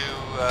 2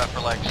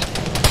 for legs.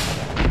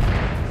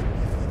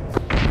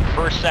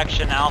 First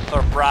section,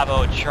 Alpha,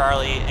 Bravo,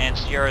 Charlie, and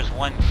Sierra's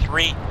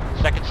 1-3.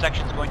 Second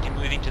section is going to be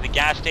moving to the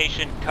gas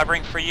station,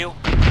 covering for you.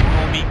 We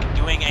will be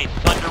doing a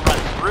thunder run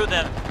through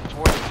them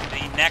towards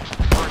the next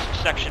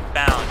first section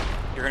bound.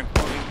 You're going to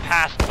be moving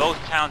past both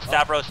towns,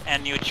 Stavros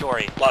and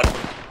Neochori.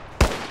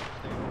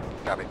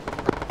 Copy.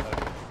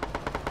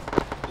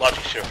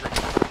 Logic shift.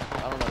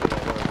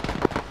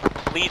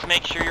 Please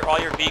make sure all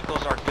your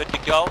vehicles are good to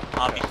go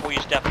before you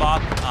step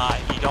off.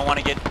 You don't want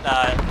to get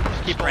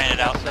stranded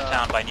out in the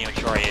town by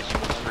Neochori as you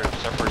move through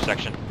the first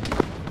section.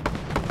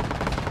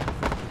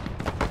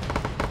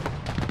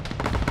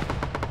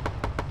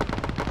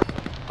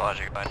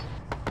 Logic, bud.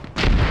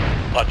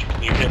 Logic,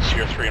 can you hit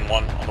Sierra 3 and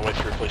 1 on the way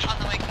through, please? On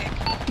the way, kick.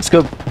 Let's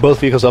go both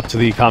vehicles up to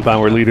the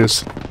compound where lead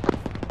is.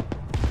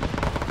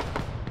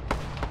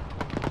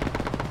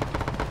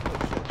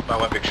 My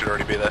one big should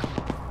already be there.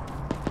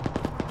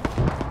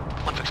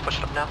 One fix push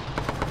it up now.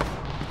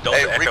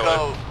 Hey,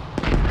 Rico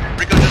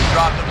just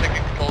dropped. I'm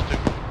taking control too.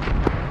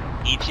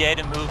 ETA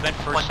to movement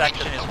first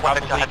section is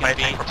probably going to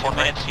be 2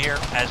 minutes here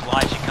as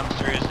Elijah comes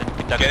through and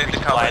conducts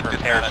pre-supplied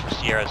repairs for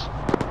Sierras.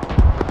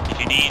 If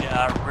you need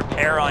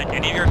repair on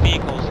any of your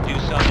vehicles, do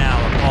so now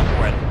or call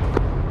for it.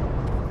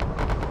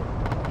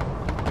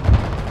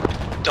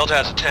 Delta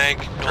has a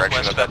tank,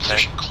 northwest of that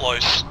position,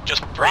 close.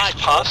 Just breeze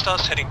past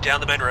us, heading down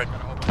the main road.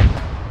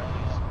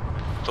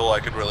 That's all I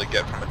could really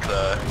get from its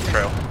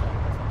trail.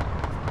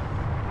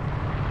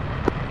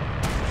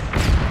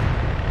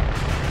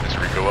 Is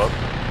Rico up?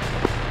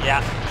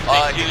 Yeah.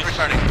 He's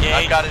returning.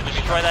 I've got it.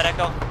 Destroy that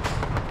Echo.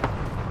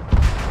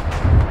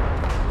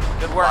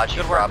 Good work. Logic,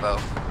 good work. Bravo.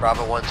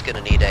 Bravo 1's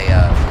gonna need a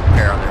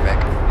repair on their Vic.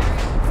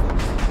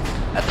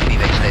 At the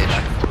B-Base stage.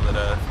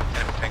 That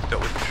enemy tank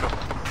dealt with for sure.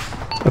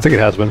 I think it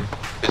has been.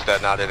 Is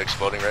that not it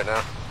exploding right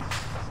now?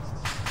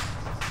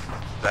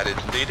 That is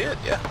indeed it,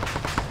 yeah.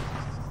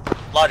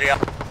 Logic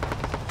up.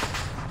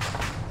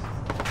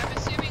 I'm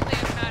assuming they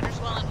have matters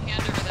well in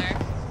hand over there.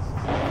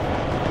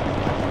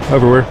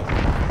 Everywhere.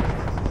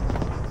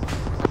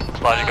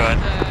 Logic, go ahead.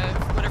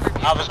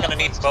 I was gonna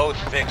need both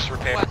Vics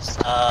repaired.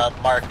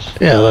 Marked.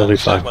 Yeah, that'll be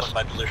fine. Southwest of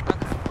my position.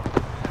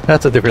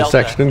 That's a different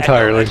Delta, section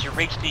entirely. Echo, as you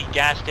reach the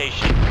gas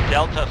station,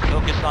 Delta,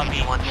 focus on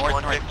the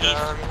north-northeast.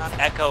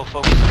 Echo,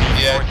 focus on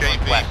the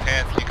north-northwest.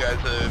 Pants, you guys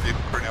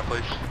vehicle crew now,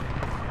 please.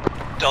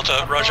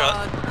 Delta, Roger.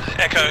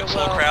 Echo, it's a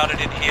little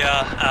crowded in here.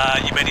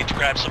 You may need to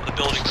grab some of the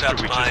buildings out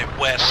to my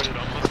west.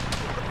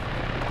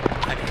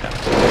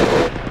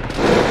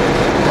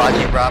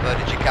 Logic, Bravo,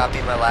 did you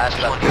copy my last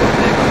one?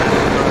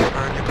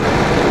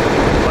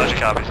 Logic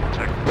copies.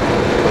 Check.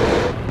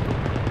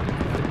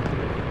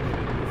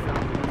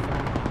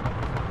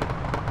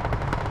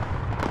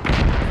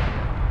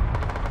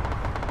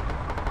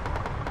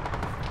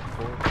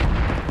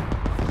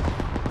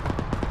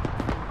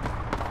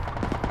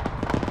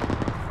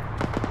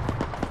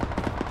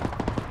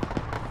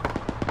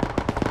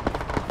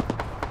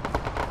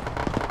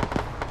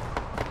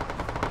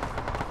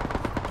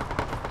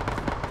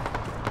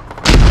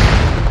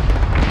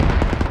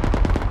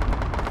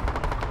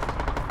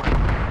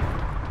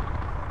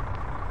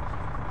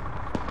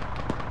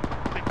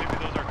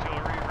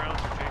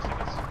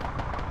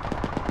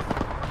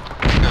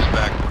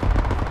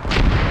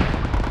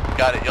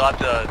 Got it, you'll have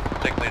to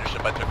take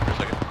leadership, I took for a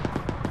second.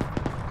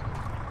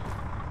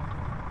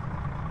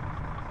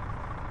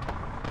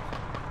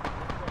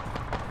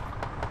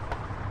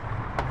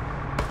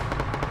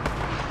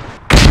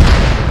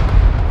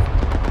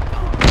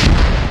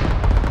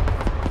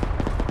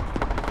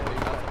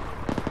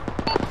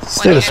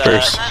 Stay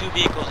dispersed. Two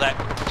vehicles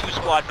two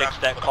squad Vics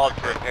that called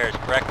for repairs,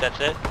 correct? That's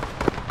it?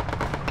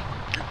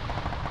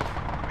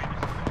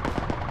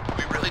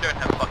 We really don't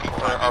have fucking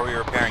Or are we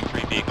repairing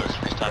 3 vehicles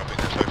this time?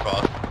 So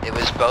far. It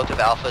was both of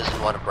Alphas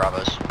and one of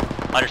Bravos.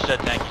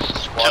 Understood, thank you.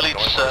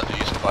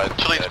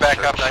 Chili's back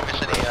up, did I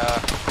miss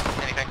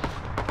anything?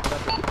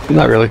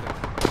 Not really.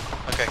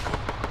 Okay, cool.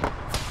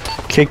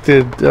 Cake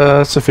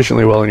did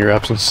sufficiently well in your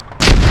absence.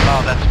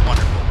 Oh, that's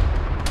wonderful.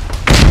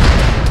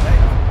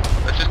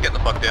 Let's just get the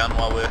fuck down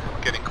while we're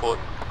getting caught.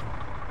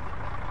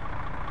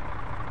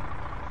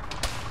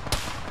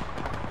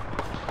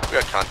 We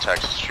got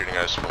contacts shooting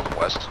at us from the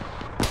west.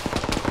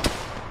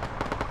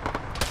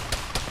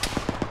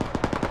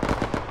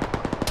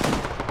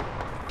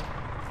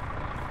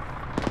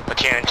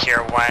 Platoon,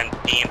 Tier 1,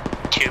 beam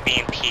 2 2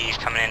 BMPs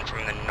coming in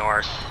from the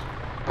north.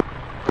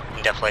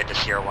 And defilate the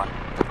Sierra 1.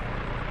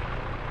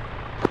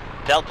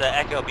 Delta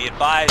Echo, be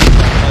advised.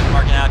 I was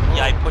marking out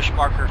EI push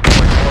marker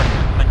toward north,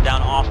 coming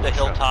down off the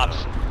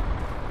hilltops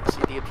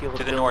See the appeal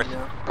to the north.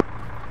 now.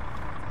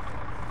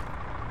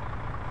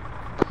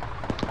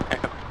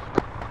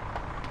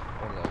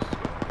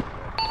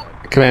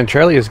 Command,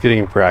 Charlie is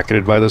getting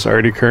bracketed by this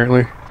arty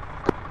currently.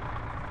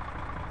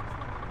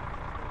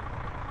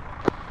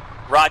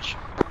 Raj,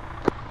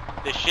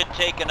 this should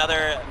take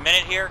another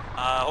minute here.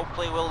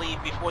 Hopefully we'll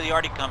leave before the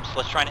arty comes.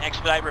 Let's try and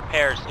expedite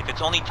repairs. If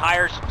it's only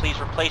tires, please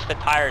replace the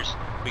tires.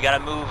 We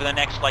gotta move in the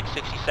next like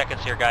 60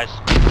 seconds here, guys.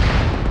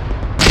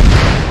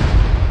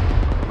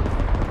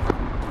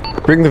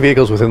 Bring the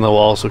vehicles within the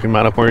wall so we can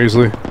mount up more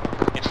easily.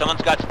 If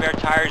someone's got spare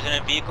tires in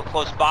a vehicle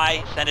close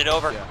by, send it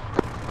over. Yeah.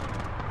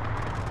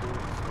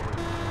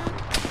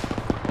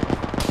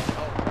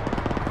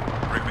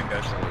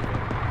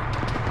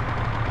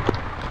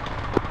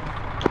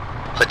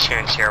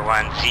 Platoon Sierra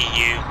 1,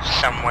 ZU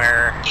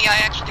somewhere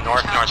dslyecxi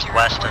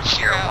northwest of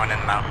Sierra 1 in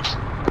the mountains.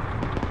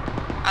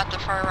 At the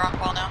far rock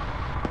wall now.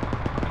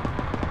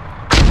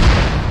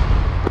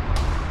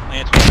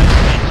 Lance, we're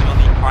going on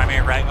the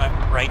primary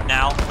right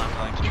now. I'm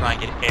going to try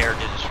and get air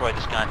to destroy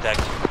this contact.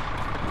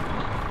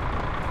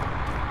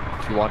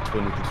 If you want to,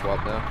 we can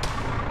swap now.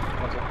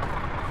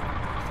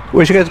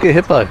 Where'd you guys get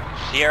hit by?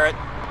 Sierra.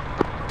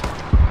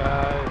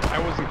 I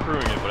wasn't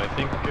crewing it, but I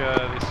think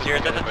this Sierra,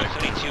 Delta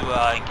 72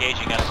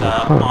 engaging us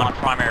on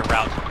primary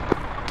route.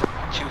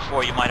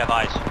 2-4, you might have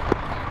eyes.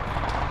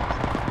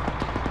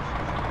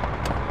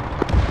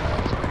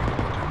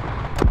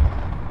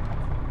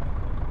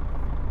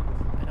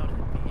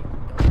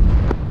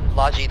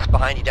 Logit's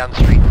behind you down the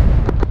street.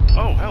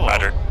 Oh, hello.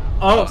 Roger.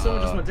 Oh,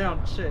 someone just went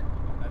down. Shit.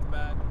 That's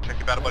bad. Check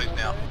your battle buddies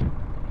now.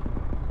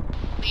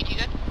 Lead, you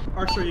good?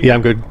 Archer, you Yeah,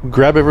 I'm good.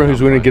 Grab everyone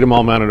who's winning and get them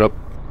all mounted up.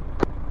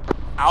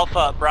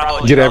 Alpha,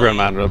 Bravo, Get everyone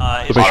mounted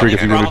up. So make sure you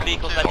get the Bravo unit.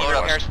 vehicles that need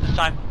repairs this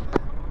time.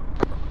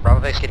 Bravo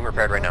base getting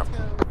repaired right now.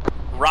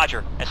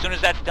 Roger. As soon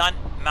as that's done,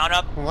 mount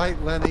up.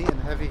 Light Lenny and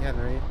Heavy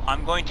Henry.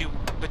 I'm going to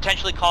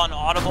potentially call an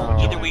audible.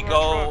 Either we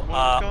go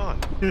gone.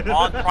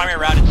 on primary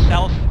route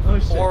itself, Oh,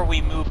 shit. or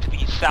we move to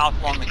the south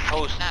along the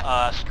coast,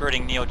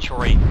 skirting Neo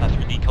Chori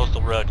through the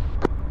coastal road.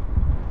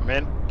 I'm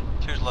in.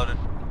 Two's loaded.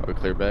 Are we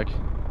clear back?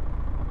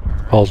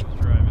 Hold.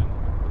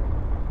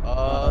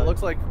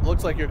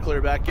 Looks like you're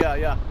clear back.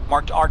 Yeah.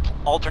 Marked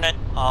alternate.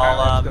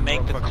 I'll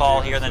make the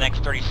call here in the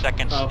next 30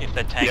 seconds if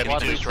the tank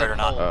is destroyed or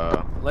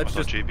not. Let's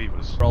just JB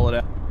was roll it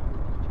out.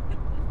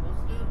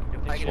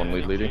 Is one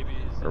lead leading?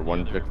 Or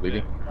one Vic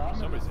leading?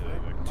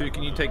 2,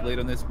 can you take lead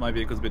on this? My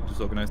vehicle's a bit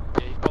disorganized.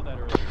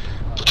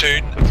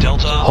 Platoon,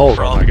 Delta, Hold.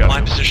 from Oh my God.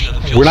 my position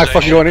at the fuel We're not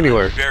station, fucking going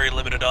anywhere. Very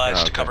limited eyes Oh,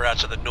 to okay. cover out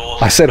to the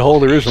north. I said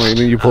hold originally and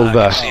then you pulled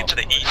back. See it to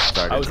the east,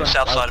 Sorry, I was the on-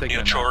 south I was side of taking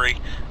Neo a note. Chori,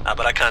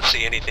 but I can't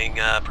see anything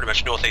pretty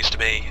much northeast of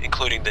me,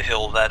 including the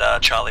hill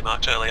that Charlie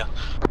marked earlier.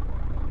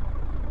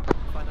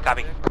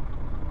 Copy.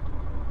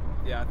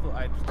 Yeah, I thought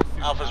I just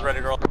assumed Alpha's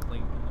ready to roll.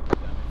 clean.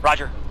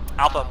 Roger.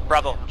 Alpha,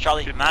 Bravo,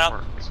 Charlie, didn't mount up.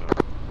 work, so.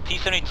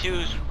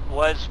 T-72s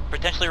was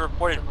potentially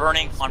reported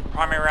burning on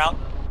primary route.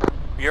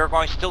 We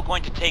are still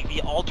going to take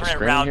the alternate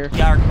Screen route. here?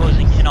 We are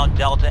closing in on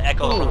Delta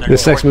Echo from their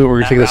This next north. move, we're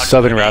going to take the That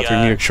southern is route through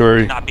Neo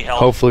cannot be Chori. held.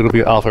 Hopefully it'll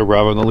be Alpha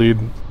Bravo in the lead.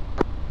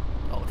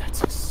 Oh,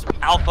 that's sweet.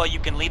 Alpha, you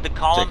can lead the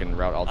column. Taking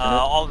route alternate?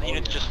 All the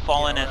units just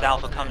fall in as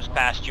Alpha comes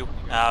past you.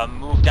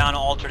 Move down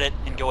alternate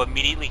and go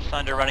immediately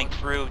thunder running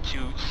through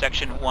to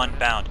section 1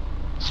 bound.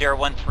 Sierra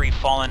 1-3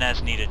 fall in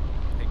as needed.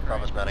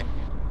 Bravo's mounting.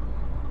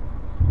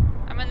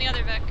 I'm in the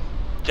other Vic.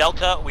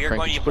 Delta, we are Frank,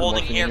 going to just be put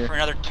holding morphine here in for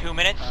another 2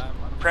 minutes.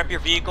 Prep your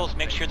vehicles,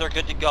 make sure they're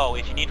good to go.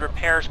 If you need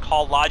repairs,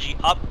 call Logi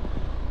up.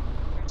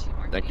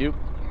 Thank you.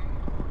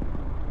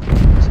 2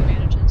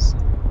 bandages.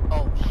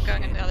 Oh, I'm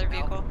going in the other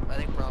vehicle. I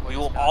think Bravo We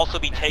just will got also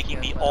be back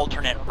taking here, the but-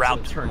 alternate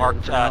route turn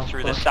marked for now.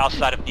 through the Fuck. south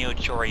side of Neo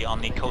Chori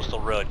on the coastal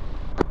road.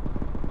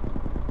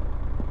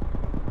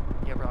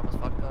 Yeah, Bravo's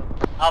fucked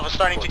up. Alpha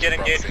starting to get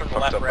engaged from the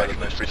left right.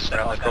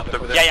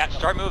 Yeah,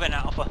 start moving,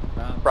 Alpha.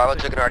 Bravo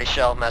took an arty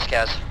shell,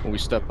 Mascaz. When we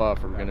step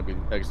off, we're going to be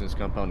exiting this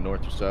compound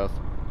north or south.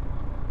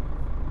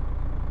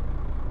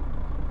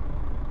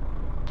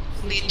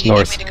 Lead, do you need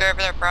North. me to go over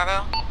there,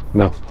 Bravo?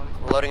 No.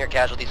 We're loading our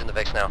casualties in the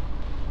Vics now.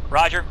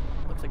 Roger.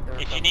 Looks like they're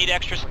If you need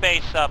extra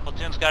space,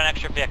 Platoon's got an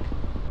extra Vic.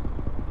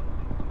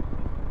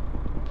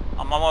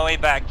 I'm on my way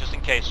back, just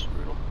in case.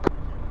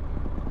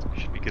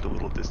 Should we get a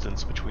little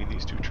distance between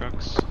these two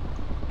trucks?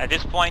 At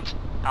this point,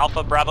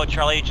 Alpha, Bravo,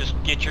 Charlie,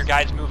 just get your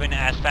guys moving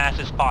as fast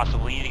as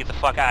possible. We need to get the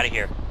fuck out of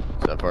here.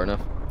 Is that far enough?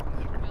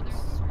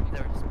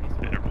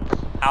 Intervals.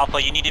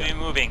 Alpha, you need to be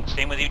moving.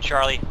 Same with you,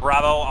 Charlie.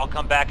 Bravo, I'll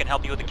come back and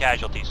help you with the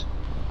casualties.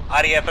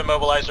 IDF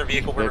immobilized our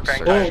vehicle. We're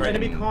repairing Oh, tires Oh, right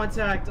enemy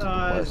contact,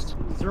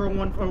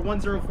 01 or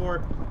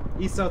 104,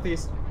 east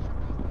southeast.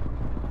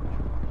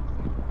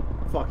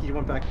 Fuck, he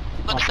went back. He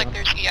Looks popped like on.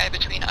 there's EI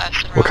between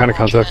us and What kind of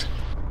Rock contact?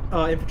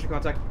 Infantry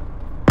contact.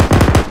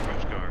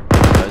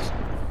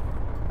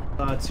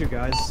 Guys. 2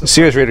 guys.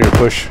 Sierra's ready to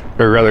push.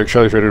 Or rather,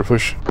 Charlie's ready to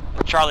push.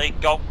 Charlie,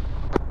 go.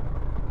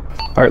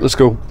 Alright, let's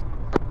go.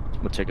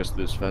 gonna take us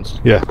through this fence.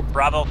 Yeah.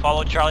 Bravo,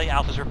 follow Charlie.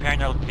 Alpha's repairing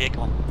their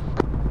vehicle.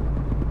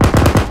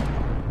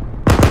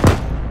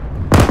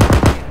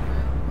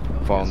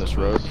 Following this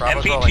road.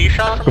 MPT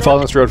shot? We're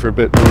following this road for a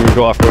bit, and then we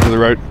go off road to the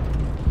right.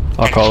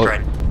 I'll call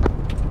it.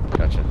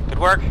 Gotcha. Good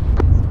work.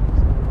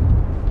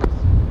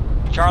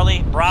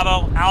 Charlie,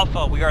 Bravo,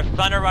 Alpha, we are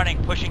thunder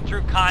running, pushing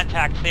through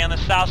contact. Stay on the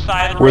south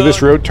side of the road. Where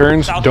this road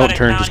turns, South don't side of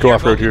turn, town just go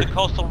off road through here. The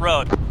coastal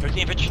road. There's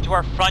infantry to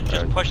our front,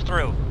 just push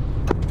through.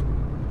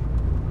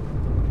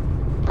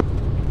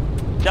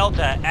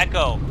 Delta,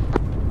 Echo.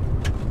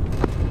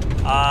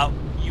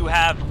 You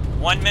have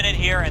 1 minute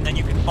here, and then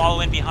you can follow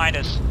in behind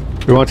us.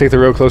 We want to take the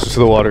road closer to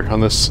the water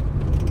on this.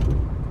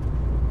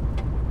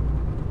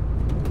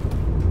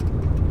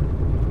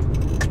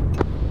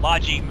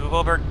 Logi, move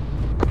over.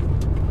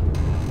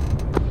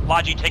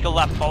 Logi, take a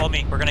left, follow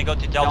me. We're gonna go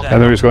to Delta.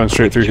 And then we're just going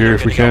straight through here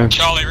if we can.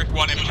 Charlie, Rick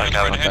 1 infantry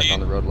Contact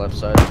on the road left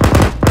side.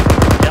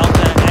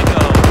 Delta,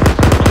 Echo,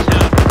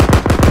 soon.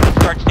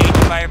 Start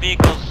staging fire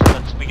vehicles.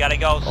 We gotta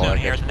go soon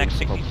here in the next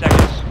 60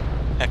 seconds.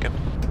 Echo.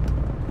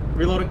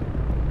 Reloading.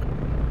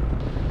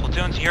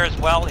 Platoon's here as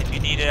well if you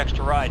need an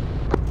extra ride.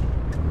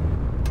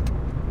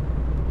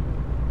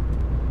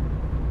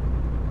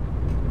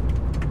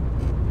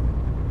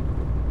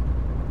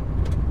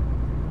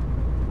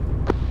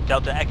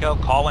 Delta Echo,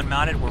 call when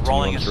mounted. We're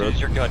rolling as soon as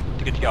you're good.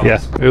 Good to go.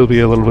 Yeah, it'll be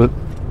a little bit.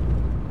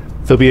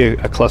 There'll be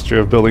a cluster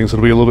of buildings.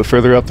 It'll be a little bit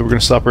further up that we're going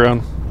to stop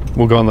around.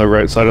 We'll go on the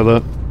right side of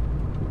that.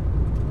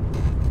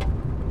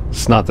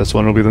 It's not this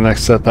one. It'll be the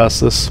next set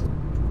past this.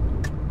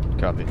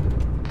 Copy.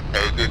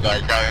 Hey, dude,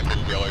 I got into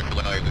the yellow to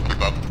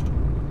keep up.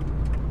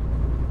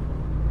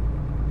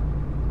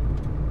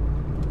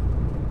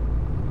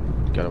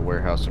 Got a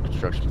warehouse and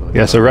construction building.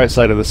 Yeah, so right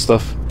side of this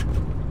stuff.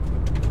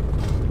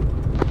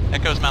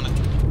 Echo's mounted.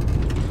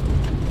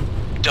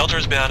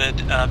 Delta's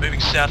mounted, moving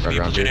south of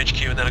Platoon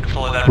HQ, and then I can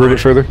follow that. A little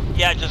bit further.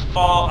 Yeah, just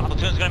follow.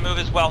 Platoon's gonna move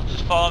as well.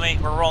 Just follow me.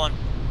 We're rolling.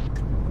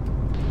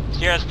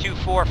 Sierra's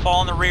 2-4, fall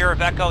in the rear of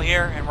Echo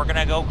here, and we're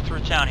gonna go through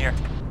town here.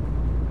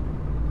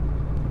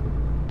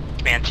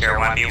 Command Tier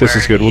 1, beware. This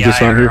is good. We'll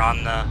dismount here.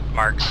 On the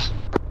marks.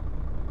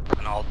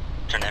 An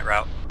alternate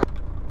route.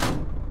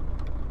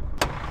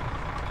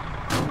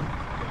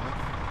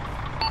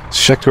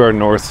 Check to our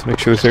north. Make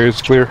sure this area is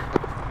clear.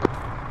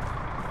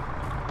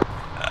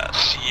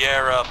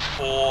 Sierra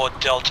 4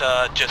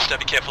 Delta, just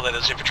be careful that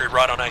there's infantry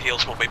right on our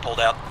heels when we pulled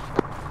out.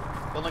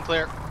 Building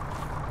clear.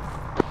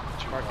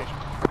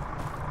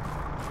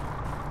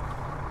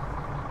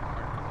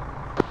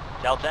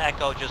 Delta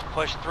Echo, just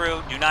push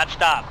through. Do not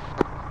stop.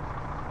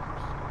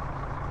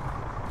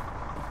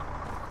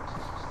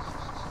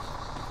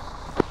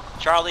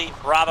 Charlie,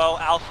 Bravo,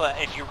 Alpha,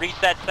 if you reach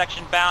that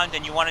section bound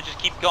and you want to just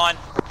keep going,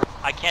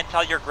 I can't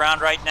tell your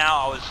ground right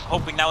now. I was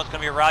hoping that was going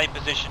to be a rally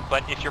position,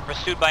 but if you're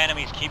pursued by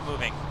enemies, keep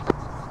moving.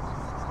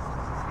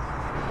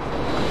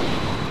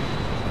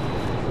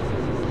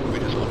 We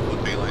just want to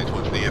put B lanes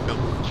towards the airfield.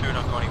 Sure, we're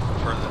not going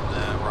any further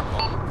than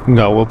Rockwall.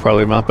 No, we'll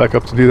probably mount back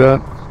up to do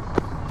that.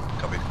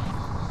 Copy.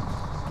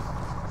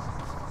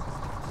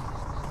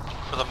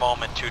 For the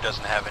moment, 2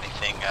 doesn't have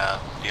anything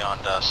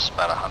beyond us,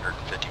 about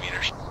 150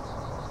 meters.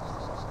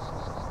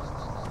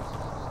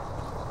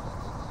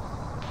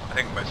 I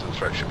think most of the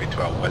threat should be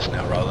to our west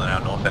now rather than our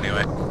north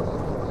anyway.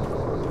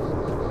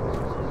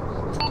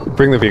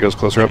 Bring the vehicles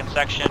closer up. Second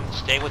section,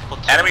 stay with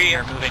platoon. Enemy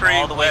You're moving infantry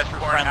all the way west through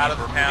pouring friendly. out of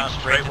the We're town, moving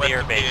straight to the straight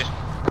air west base.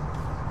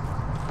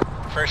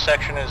 of First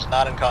section is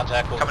not in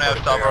contact with Coming out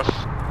of Stavros.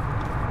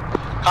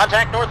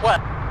 Contact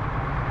northwest.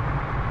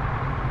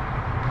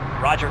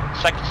 Roger.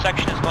 Second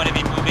section is going to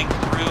be moving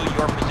through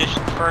your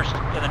position first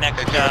in the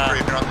next 30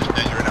 if you're on this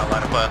net, you're in our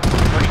line of fire.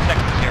 30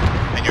 seconds here.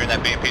 And you're in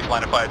that BMP's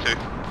line of fire too.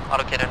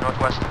 Autocated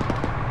northwest.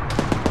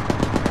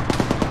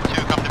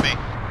 2, come to me.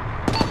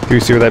 Can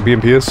you see where that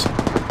BMP is?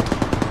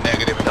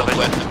 Negative,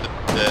 northwest of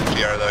the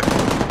Sierra though.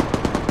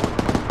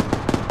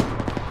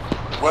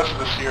 West of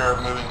the Sierra,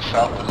 moving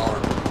south to north.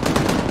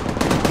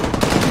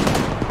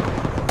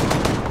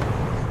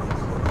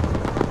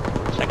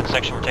 Second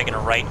section, we're taking a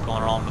right,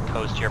 going along the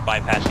coast here,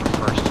 bypassing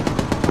first.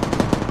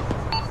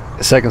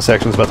 The second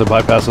section is about to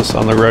bypass us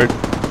on the right.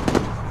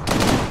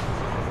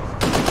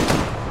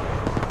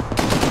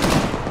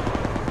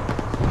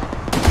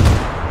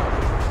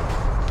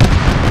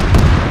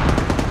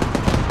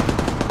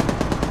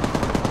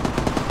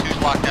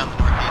 Locked down the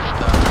northeast.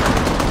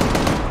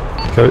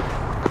 Okay.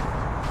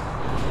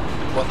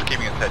 One's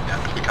keeping his head down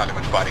because we can't do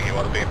much fighting here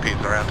while the BMP's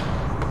around.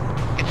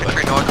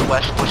 Infantry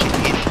northwest, pushing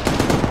east.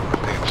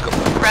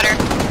 Redder.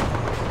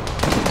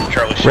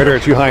 Charlie. Radar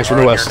at 2 Heinz from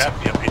the west.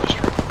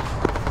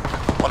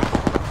 Wonderful.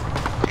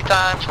 2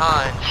 times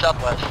Heinz,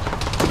 southwest.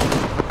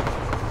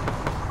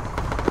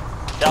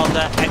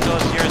 Delta, Echo,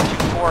 Sierra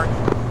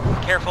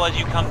 2-4. Careful as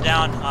you come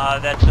down.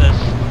 That's a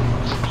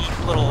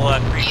steep little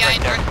creek EI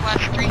right there.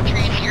 northwest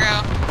 330.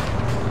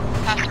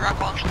 Past the rock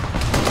walls.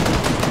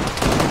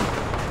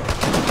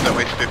 Don't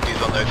waste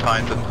 50s on those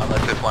Heinz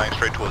unless they're flying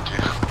straight towards you.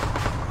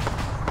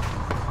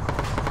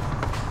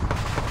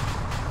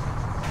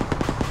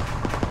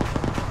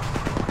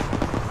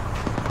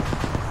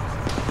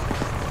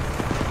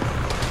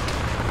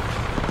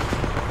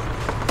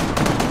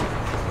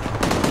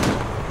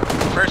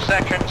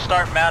 section,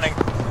 start mounting.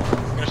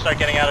 We're gonna start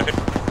getting out of it.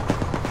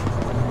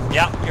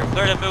 Yeah, you're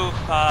clear to move.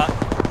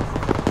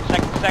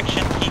 Second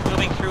section, keep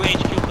moving through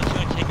HQ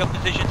platoon. Take up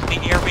positions in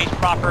the airbase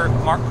proper.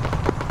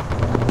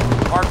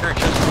 Marker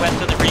just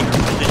west of the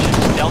regroup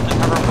position. Delta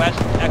cover west.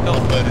 Echo.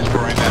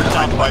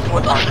 Southwest.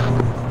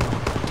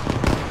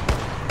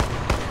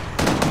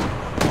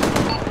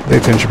 They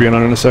 10 should be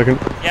on in a second.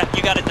 Yeah,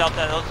 you got it,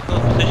 Delta. Those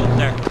positions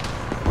there.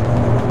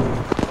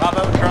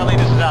 Bravo, Charlie,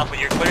 this is Alpha.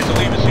 You're clear to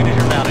leave as soon as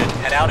you're mounted.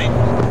 Head out in.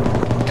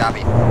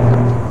 Copy.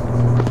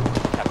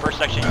 That first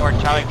section, you are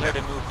Charlie, clear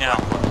to move now.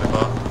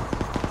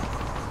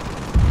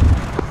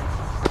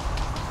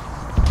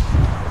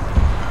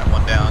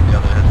 One down, the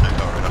other head's no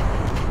cover it up.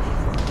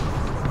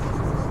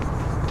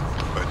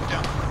 Both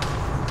down.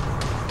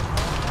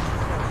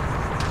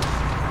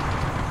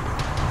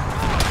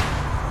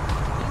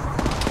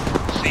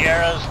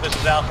 Sierras, this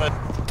is Alpha.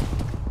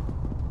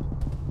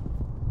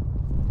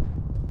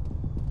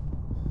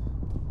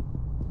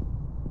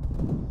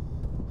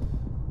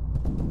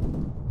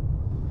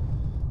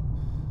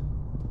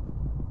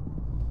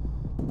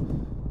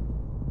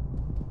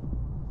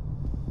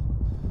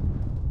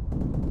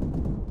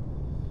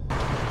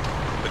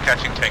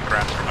 Catching tank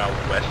rats from out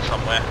west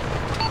somewhere.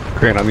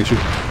 Crane, on these shoot.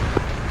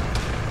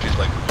 She's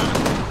like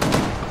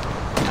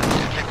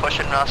They're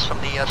pushing us from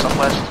the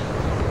southwest.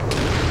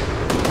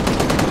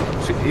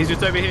 He's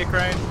just over here,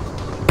 Crane.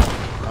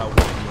 Oh,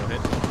 your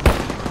hit.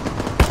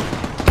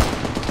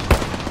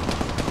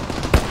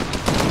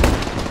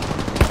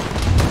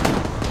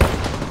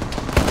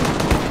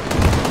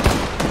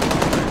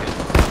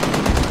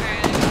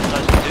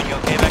 Dude, you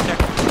okay back there?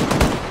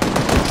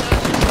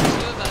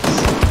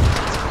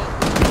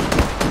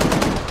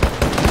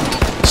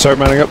 Start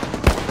mounting up.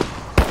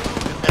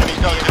 Enemies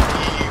going to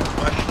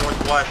west,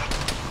 northwest.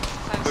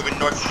 Moving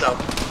north to south.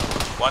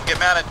 One, get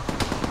mounted.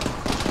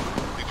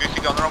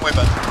 Reducing on the wrong way,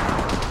 bud.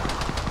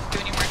 Do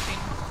any morphine?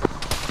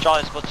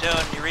 Charlie's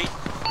platoon, you read?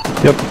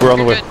 Yep, we're on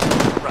the way.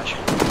 Rush.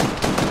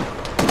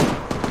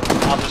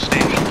 Alpha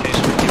stage in case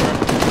we're here.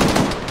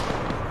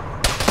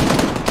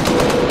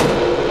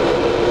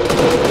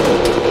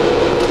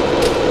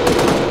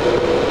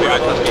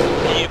 Bravo,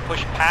 continue to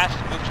push past,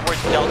 move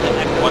towards Delta,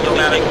 Echo, one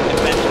make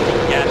defense with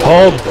the gas.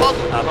 Hold!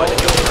 By the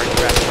Gilbert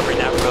track, covering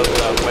that road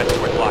west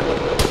towards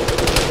Lockwood.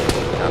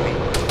 Copy.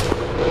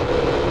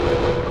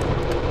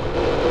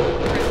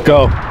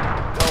 Go.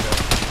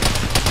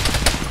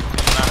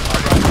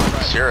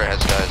 Sierra has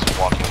guys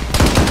walking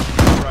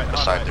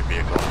beside their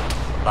vehicle.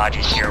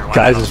 Logi, Sierra 1.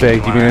 Guys, is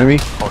vague. You mean enemy?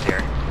 Hold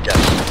here. Yes.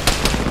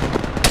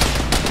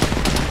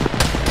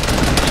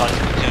 Charlie's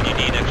platoon, you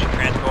need extra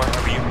transport.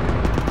 Are you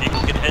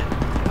vehicles get hit?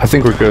 I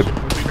think we're good. If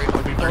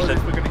we follow this,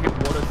 we're going to hit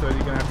water, so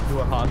you're going to have to do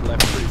a hard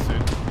left pretty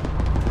soon.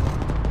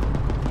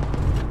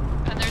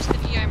 And there's the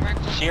DI mark.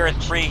 Sierra's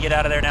free, get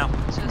out of there now.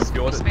 Just We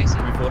fought it. space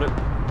it. We fought it.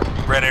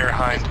 red air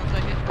high. Doesn't look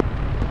like it.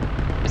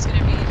 It's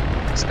gonna be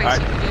space Alright,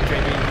 you can do.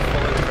 JB,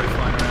 follow the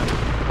coastline around.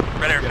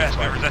 Red air fast,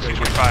 movers,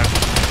 SC-25.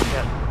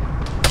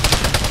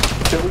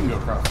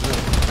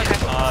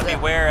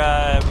 Beware,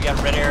 we got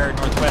red air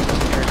northwest.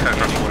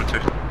 Kind of water too.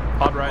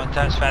 Hard right. One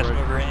times fast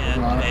mover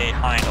and a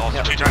hind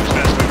also. 2 times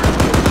fast mover.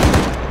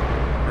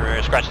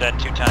 Or scratch that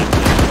 2 times.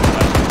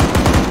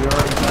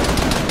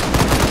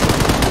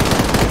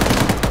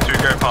 2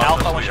 go past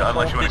Alpha, us, once you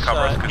unless you want to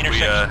cover us because we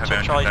have so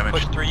engine Charlie's damage.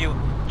 pushed through you.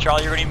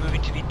 Charlie, you're already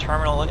moving to the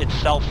terminal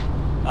itself,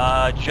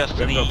 just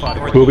to the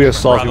northeast. We'll be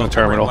assaulting the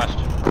terminal.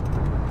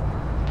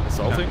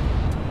 Assaulting?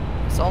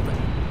 Assaulting.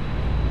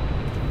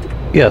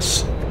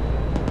 Yes.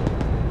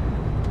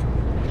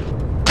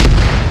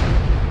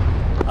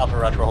 Alpha,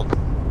 Roger, hold. Come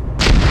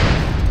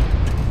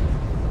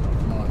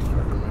on,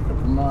 start to make up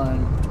your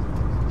mind.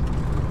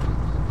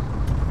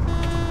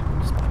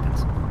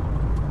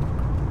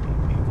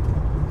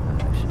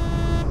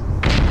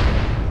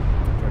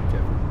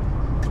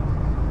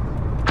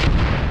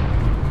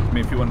 I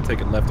mean, if you want to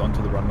take it left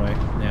onto the runway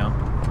now.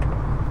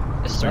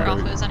 This is where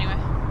Alpha is anyway.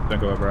 Don't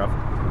go over Alpha.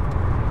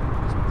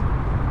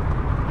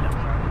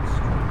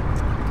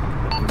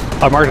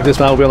 I marked a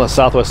dismount. We'll be on the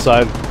southwest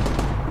side,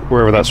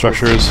 wherever that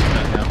structure is.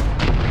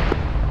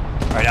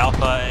 Alright,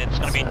 Alpha, it's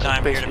going to be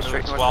time for you to move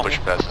as well. Push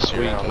past the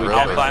Sierra on the road.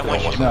 Alpha, I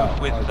want you to move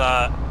with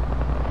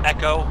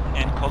Echo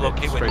and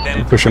co-locate with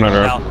Ben. Pushing on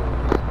her.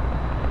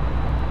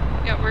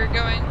 Yeah, we're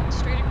going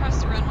straight across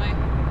the runway.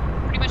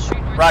 Pretty much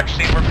straight north. Roger,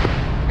 see, we're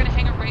gonna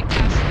hang a right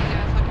past the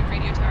fucking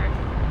radio tower.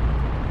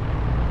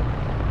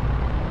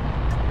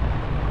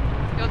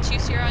 You'll 2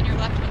 Sierra on your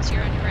left, 1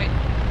 Sierra on your right.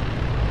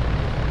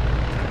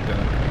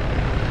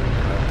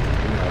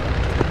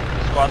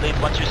 Squad lead,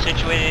 once you're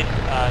situated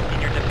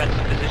in your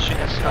defensive position,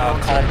 call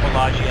for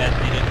Logi as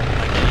needed,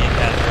 like any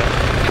attack.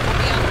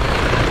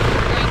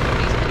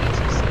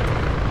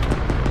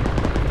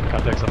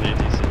 Contacts on the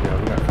ATC. Yeah,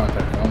 we got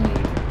contact on the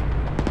ATC.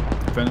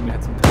 If only we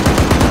had some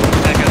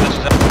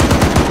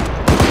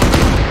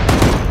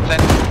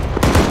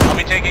I'll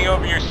be taking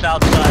over your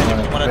south side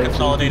if you want to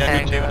consolidate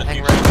Echo 2 in the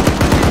future.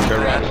 Go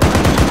right.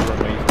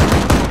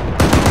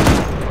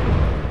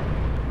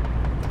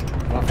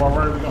 How far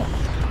where are we going?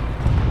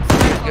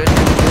 Good.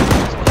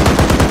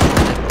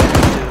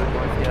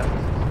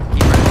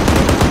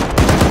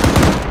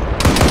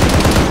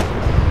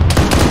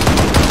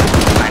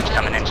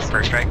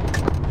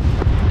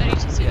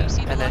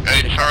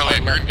 Hey, Charlie,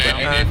 if you're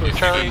engaging,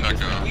 Charlie,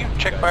 can you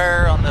check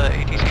fire on the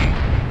ATC?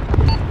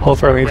 Hold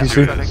fire on the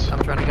ATC.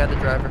 I'm trying to guide the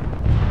driver.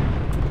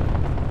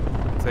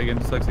 Say again,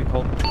 Dyslexi,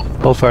 hold.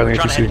 Hold fire on the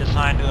Trying to hit ATC. the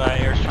sign to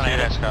air's trying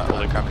to hit it.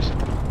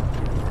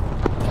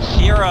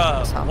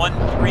 Sierra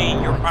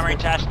 1-3, your primary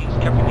task is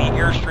covering the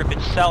airstrip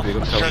itself.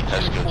 Sierra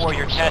 2-4,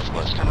 your task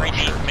is covering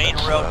the main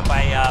road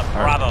by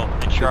Bravo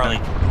and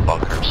Charlie.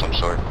 Bunker of some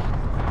sort.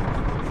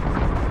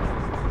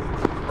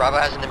 Bravo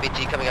has an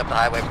MBT coming up the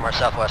highway from our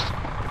southwest.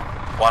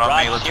 One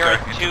on me, let's Sierra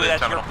go 2,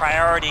 that's your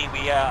priority.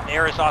 We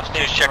air is off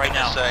station right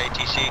now.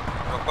 ATC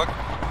real quick.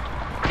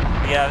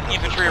 We have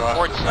infantry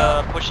reports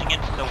pushing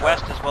into the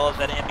west as well as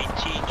that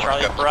MBT.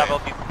 Charlie and Bravo,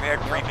 be prepared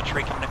for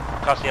infantry coming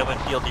across the open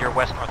field to your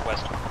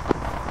west-northwest.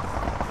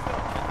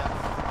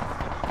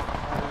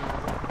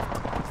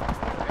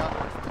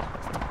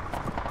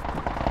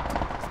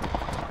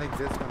 I think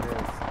this one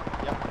is.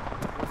 Yep.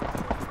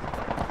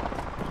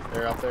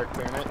 They're up there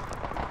clearing it.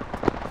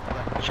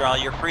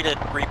 Charlie, you're free to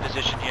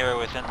reposition here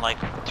within like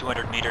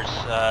 200 meters.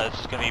 This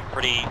is going to be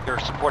pretty, you're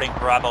supporting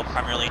Bravo,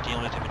 primarily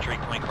dealing with infantry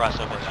coming across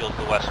open field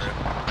to the west.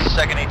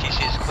 Second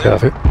ATC is clear.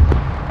 Copy.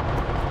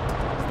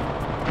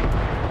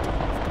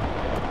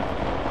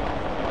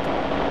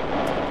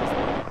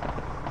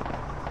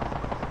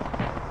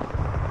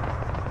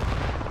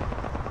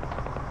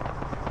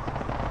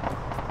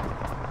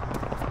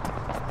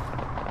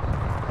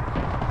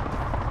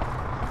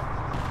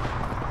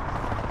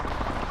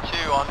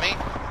 Two on me.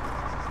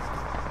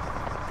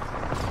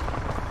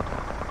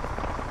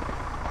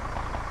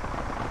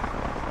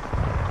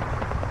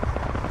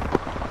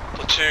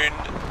 Platoon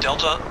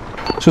Delta.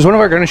 So is one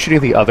of our gunners shooting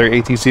the other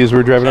ATCs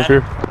we're driving up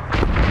here?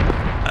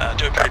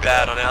 Doing pretty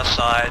bad on our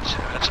side.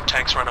 Had some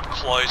tanks run up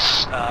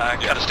close,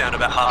 cut us down to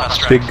about half our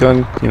strength. Big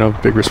gun, you know,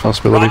 big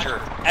responsibility.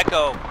 Roger.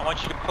 Echo, I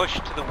want you to push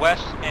to the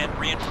west and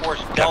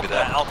reinforce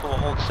Delta. Alpha will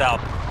hold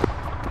south.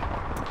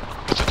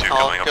 There's a two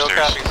coming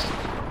upstairs.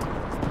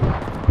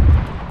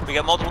 We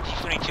got multiple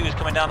T-72s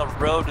coming down the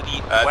road to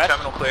the west.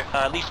 Terminal clear.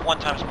 At least one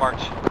time's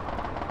marked.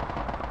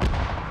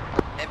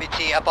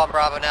 MBT up on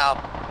Bravo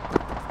now.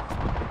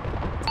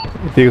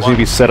 Vehicles need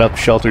to be set up,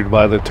 sheltered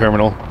by the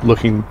terminal,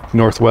 looking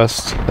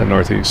northwest and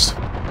northeast.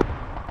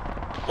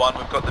 One,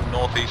 we've got the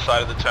northeast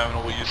side of the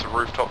terminal. We'll use the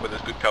rooftop where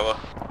there's good cover.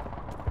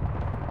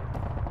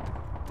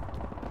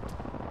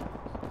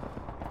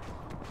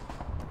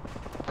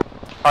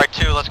 Alright,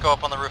 two, let's go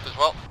up on the roof as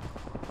well.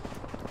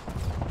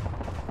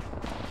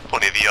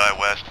 Plenty of EI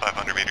west,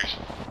 500 meters.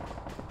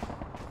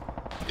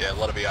 Yeah, a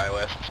lot of EI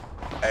west.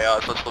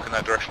 ARs, let's look in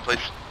that direction,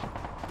 please.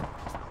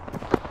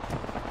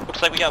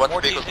 Looks like we got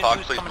more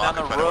T-72s coming down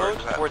the road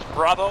towards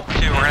Bravo.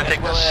 Two, we're going to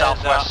take the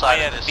southwest side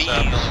of this.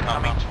 IFVs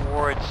coming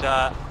towards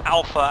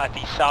Alpha at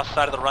the south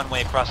side of the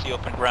runway across the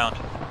open ground.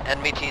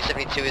 NBT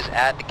 72 is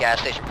at the gas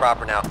station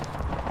proper now.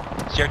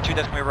 Sierra 2,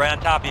 that's going to be right on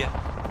top of you.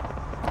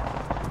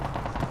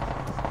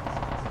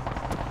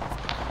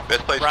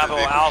 Best place Bravo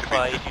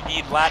Alpha, if you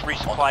need lat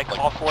resupply,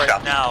 call for it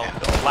now.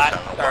 Lat,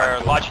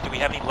 or Logic, do we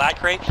have any lat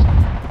crates?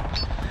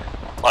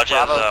 Logic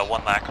has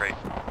one lat crate.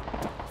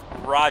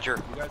 Roger.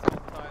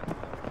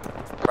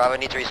 Bravo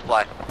needs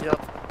resupply. Yep.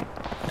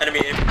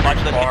 Enemy, Logic,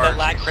 let's get that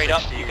lat crate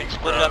up. You can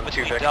split it up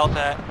between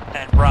Delta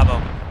and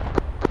Bravo.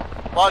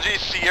 Logi,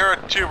 Sierra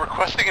 2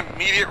 requesting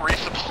immediate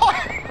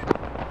resupply.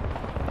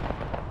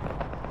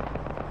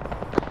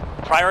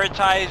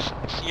 Prioritize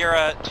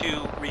Sierra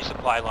 2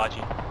 resupply, Logi.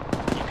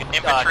 You can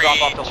Infantry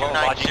drop off the low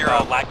Logi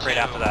lat crate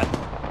after that.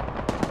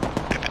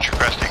 Infantry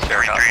cresting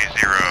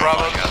 330.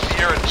 Bravo,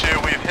 Sierra 2,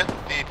 we've hit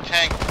the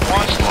tank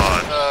once,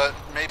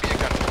 maybe a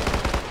gun.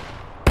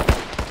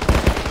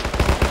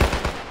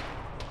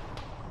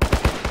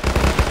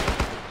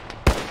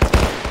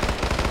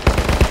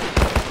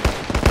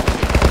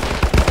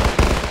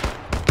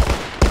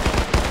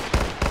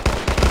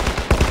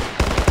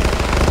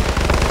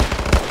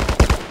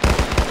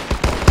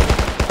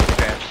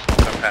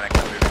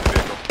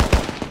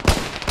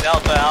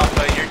 Delta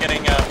Alpha, you're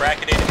getting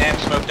bracketed and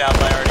smoked out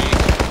by RD.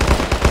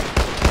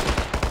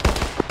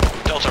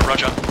 Delta,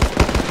 roger.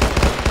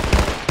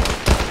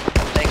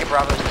 Thank you,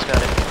 Bravo's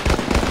discounted.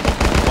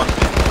 One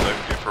thing is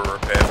overdue for a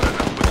repair, but I don't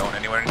know if we're going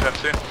anywhere anytime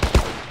soon.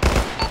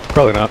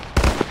 Probably not.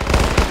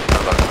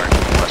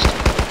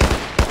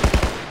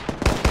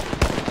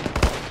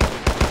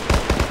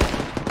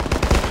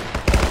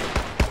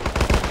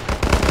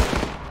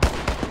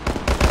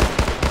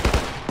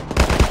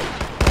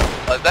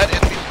 That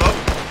enemy smoke?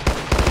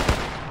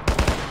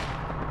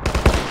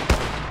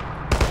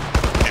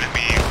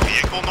 Enemy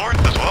vehicle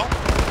north as well?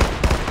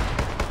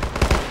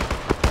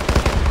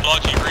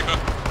 Logi, Reaper.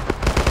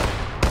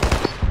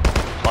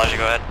 Logi,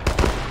 go ahead.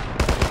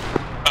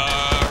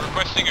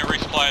 Requesting a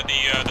resupply at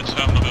the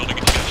terminal building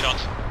if you get a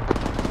chance.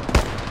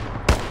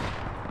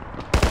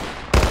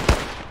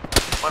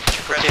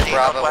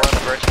 Bravo, one of the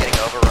birds getting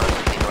overrun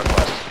to the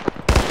northwest.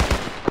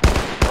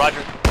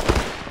 Roger.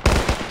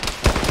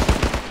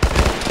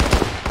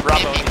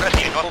 Bravo, if you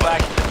need to pull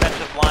back the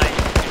defensive line,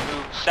 you can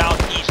move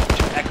southeast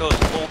to Echo's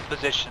old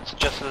positions,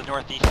 just to the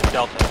northeast of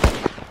Delta.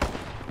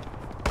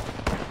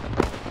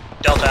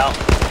 Delta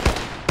Alpha.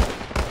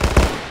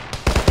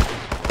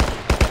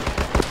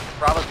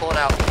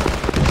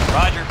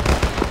 Roger.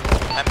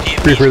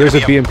 Reaper, there's a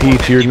BMP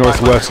to your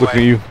northwest looking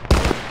at you.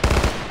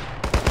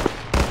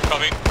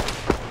 Copy.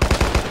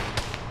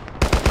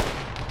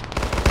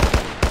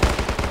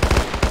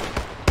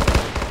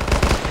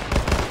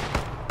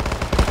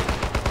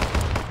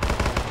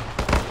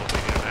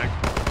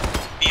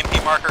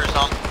 BMP marker is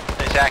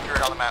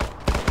accurate on the map.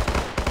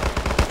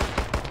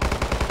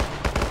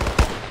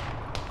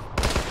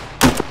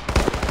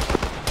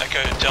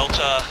 Echo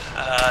Delta.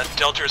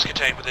 Delta is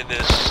contained within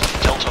this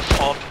Delta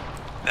fob.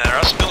 Now, there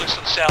are some buildings to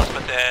the south,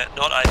 but they're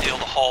not ideal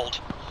to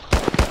hold.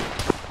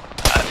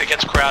 If it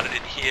gets crowded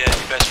in here,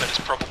 your best bet is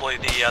probably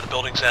the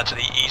buildings out to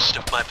the east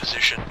of my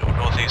position, or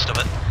northeast of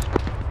it.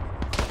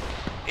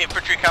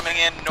 Infantry coming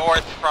in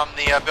north from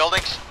the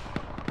buildings.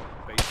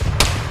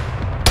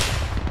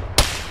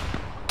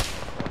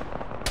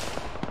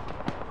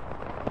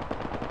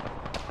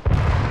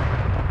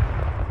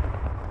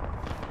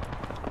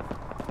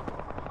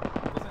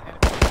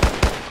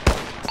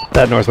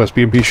 That northwest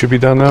BMP should be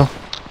down now.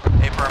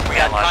 We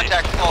got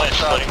contact close,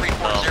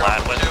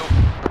 3402.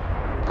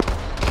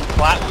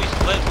 We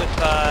split with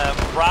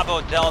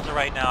Bravo Delta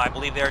right now. I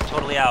believe they're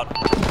totally out.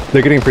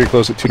 They're getting pretty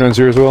close at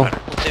 290 as well.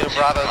 2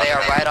 Bravo, they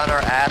are right on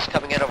our ass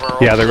coming in over our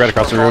Yeah, they're right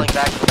across the road.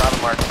 Back to the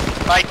Bravo mark.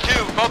 By 2,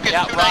 focus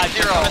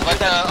 290. Let's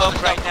that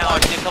right now. I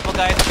see a couple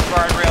guys in the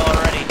guardrail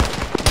already.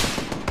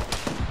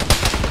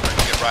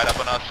 Get right up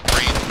on us,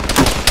 green.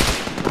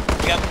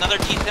 We have another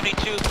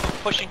T-72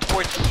 pushing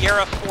towards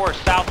Sierra 4,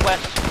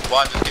 southwest.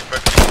 One, just get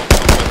perfectly.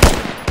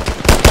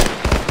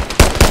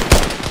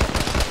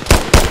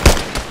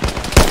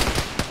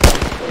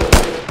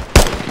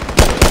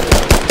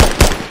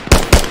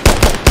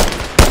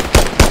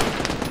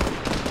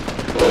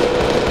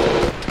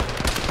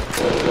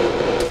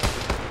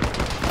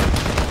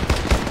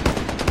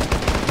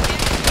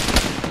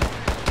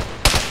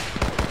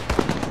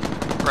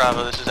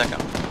 Bravo, this is Echo.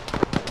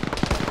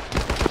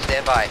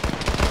 Stand by.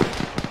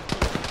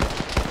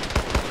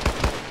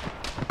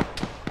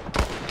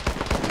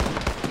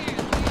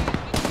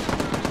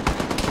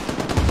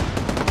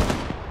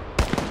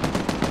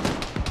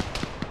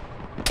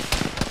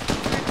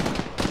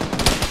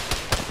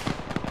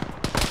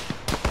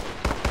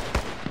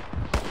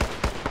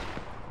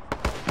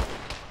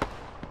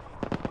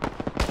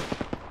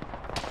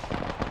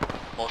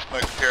 More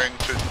smoke appearing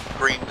to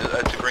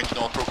green's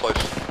north, real close.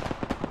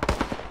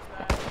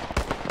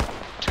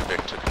 Too big,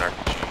 took an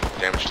RPG.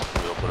 Damage to the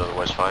wheel, but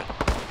otherwise fine.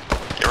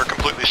 Yeah, we're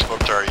completely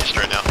smoked to our east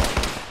right now.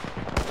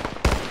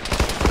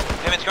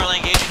 Payments currently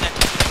engaging at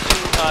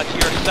to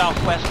your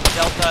southwest,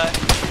 Delta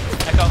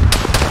Echo.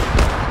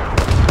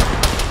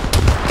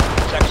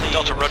 It's actually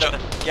Delta, roger.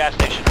 Gas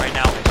station right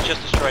now. It's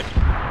just destroyed.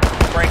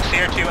 Break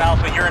Sierra 2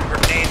 Alpha, you're in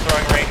grenade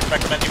throwing range.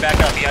 Recommend you back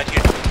up,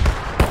 EIT.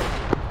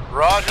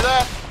 Roger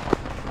that.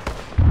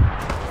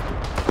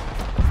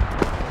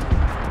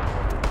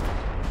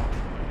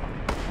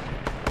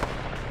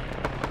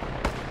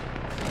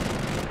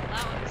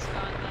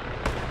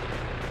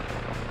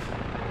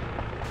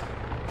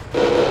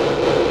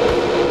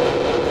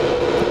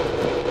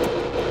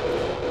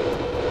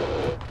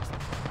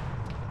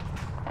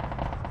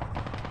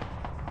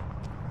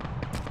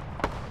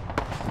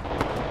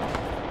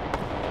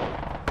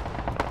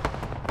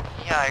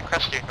 Yeah, I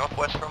crested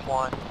northwest from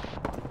 1.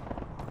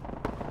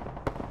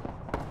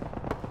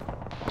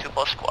 2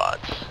 plus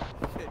squads.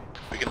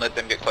 We can let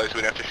them get close,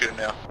 we don't have to shoot them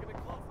now.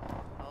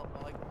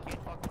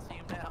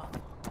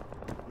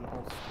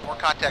 More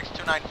contacts,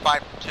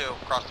 2952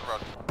 across the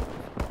road.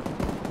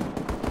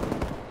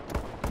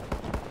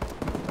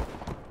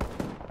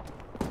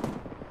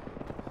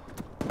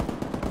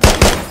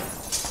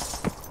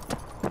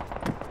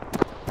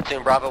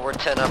 Team Bravo, we're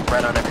 10 up,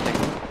 right on everything.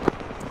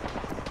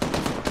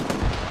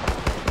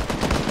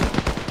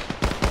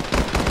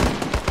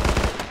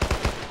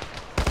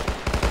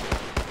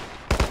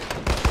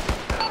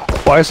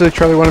 Why is it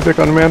Charlie 1 Vic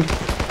unmanned?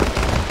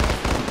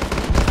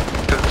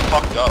 Because it's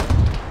fucked up.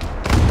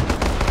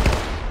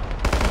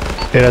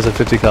 It has a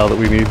 50 cal that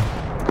we need.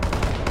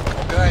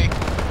 Okay.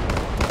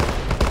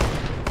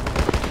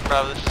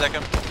 Bravo, this is Echo.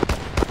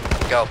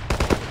 Go.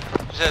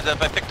 Says if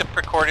I picked up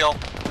Precordial,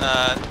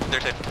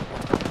 they're safe.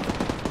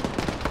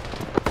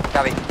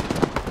 Copy.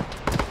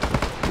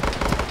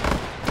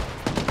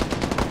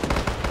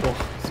 Oh,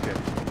 scared.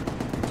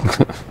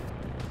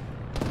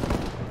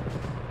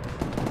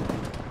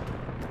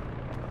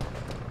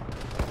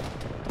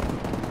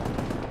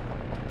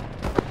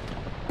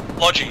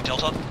 Logi,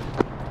 Delta.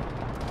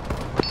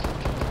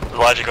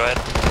 Logi, go ahead.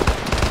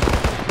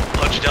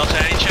 Logi, Delta,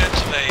 any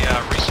chance of a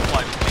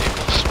resupply for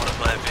vehicles? One of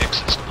my Vics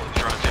is completely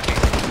drawn 50.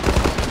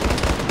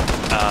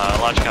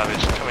 Logi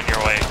copies, coming your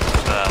way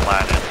with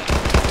Latin.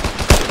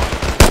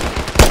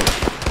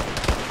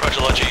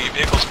 Roger, Logi,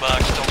 vehicles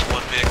marked, Delta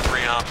 1 Vic,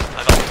 3 up,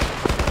 over.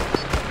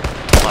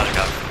 Logi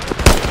copy.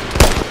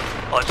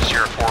 Logi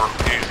 04,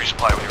 you need to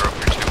resupply when you're over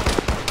here too.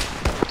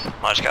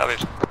 Logi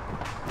copies.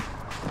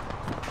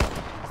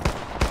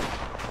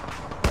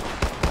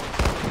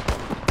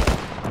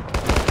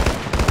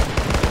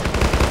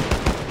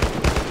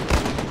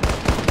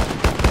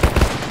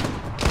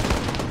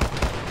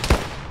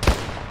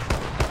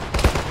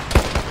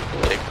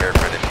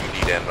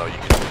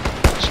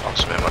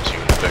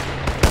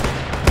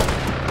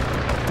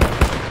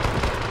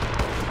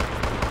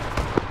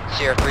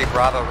 Sierra 3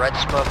 Bravo, red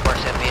smoke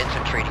marks enemy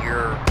infantry to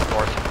your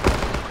north.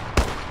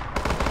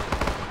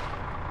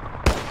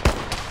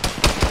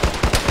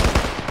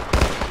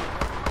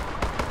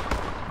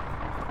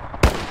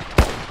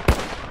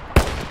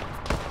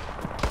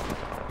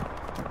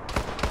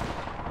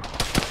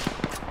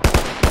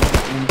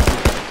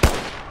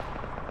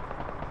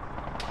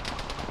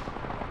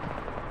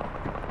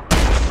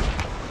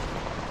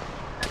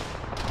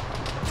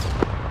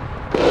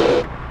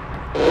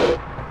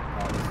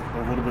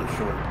 A little bit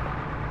short.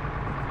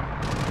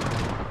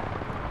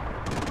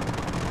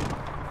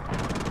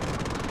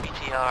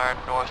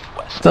 BTR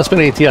northwest. That's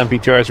been AT on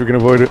BTRs. We're going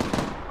to avoid it.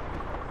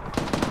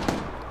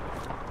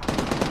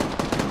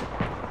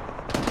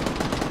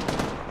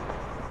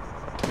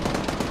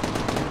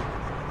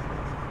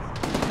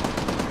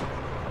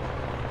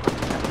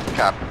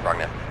 Cop, wrong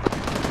net.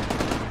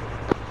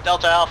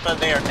 Delta Alpha,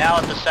 they are now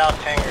at the south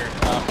hangar,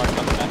 marked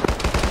on the map.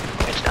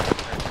 It's down.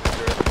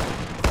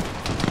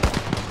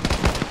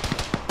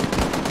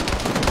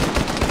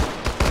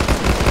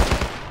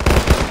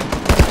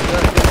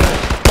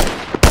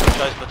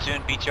 Charlie's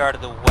platoon, BTR to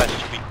the west,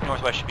 should be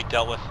northwest should be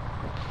dealt with.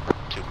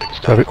 2 big Copy.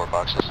 stuff, 4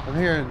 boxes. I'm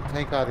hearing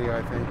tank audio,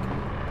 I think.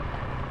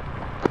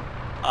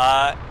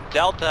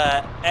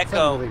 Delta Echo.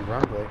 Something really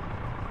rumbly.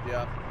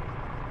 Yeah.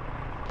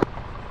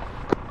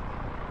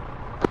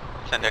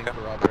 Send Echo.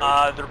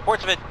 The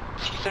reports of it,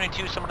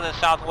 T-72 somewhere to the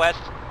southwest.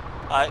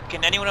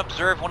 Can anyone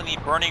observe one of the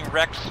burning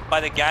wrecks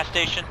by the gas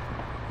station?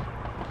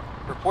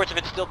 Reports of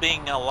it still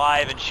being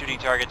alive and shooting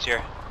targets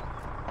here.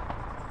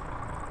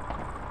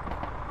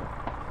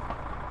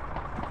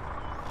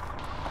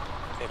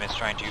 Payment's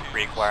trying to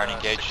reacquire and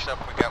engage.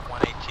 We got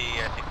 1 AT,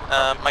 I think.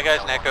 My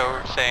guys in Echo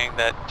are saying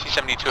that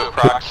T-72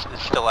 approx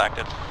is still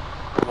active.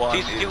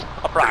 T-72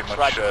 approx,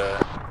 roger.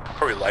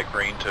 Probably light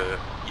green to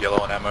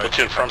yellow and ammo.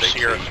 Platoon from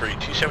Sierra 3,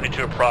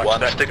 T-72 approx.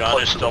 That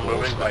gun is still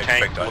moving. The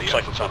tank looks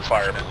like it's on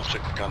fire, but it looks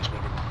like the gun's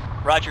moving.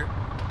 Roger.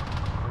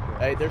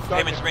 Hey, they're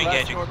starting Payment's to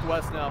re-engaging.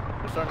 northwest now.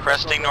 They're starting to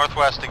Cresting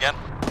northwest again.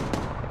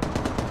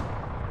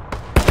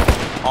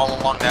 All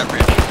along that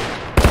ridge.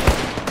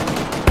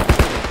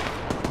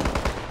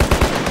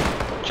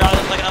 Charlie,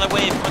 looks like another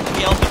wave from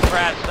the elephant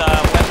grass,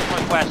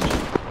 west-northwest.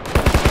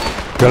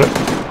 Got it.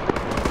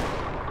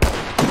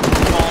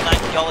 Small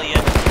 9 gully in,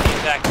 to be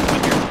exact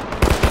point here.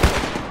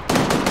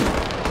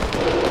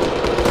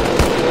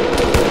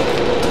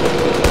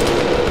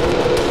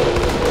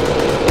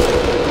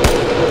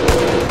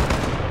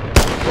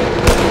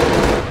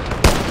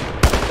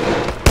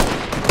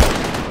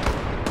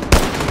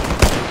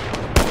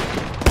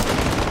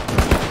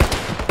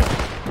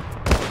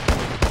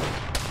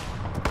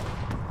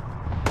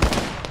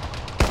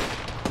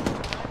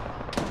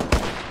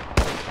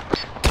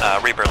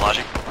 Reaper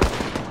logic.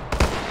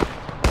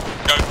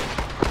 Go.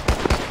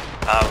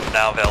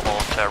 Now available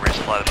to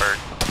resupply the bird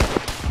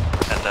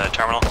at the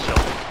terminal, so.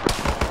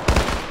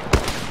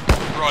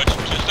 Right, just,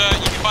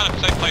 you can find a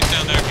safe place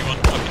down there if you want.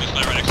 I can just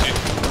lay right next to you.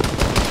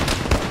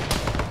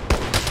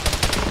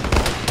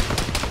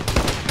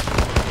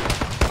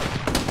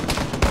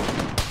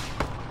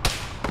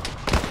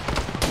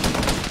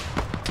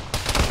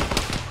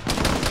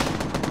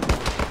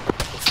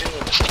 Platoon,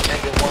 this is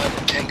Tango 1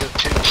 and Tango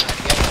 2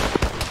 signing up.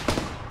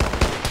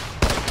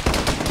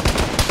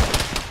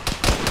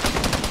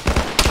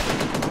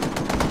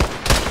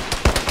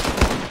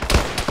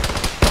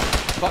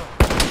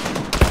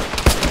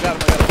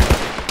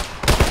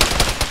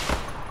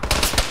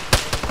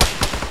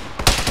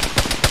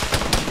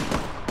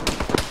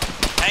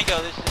 Tango,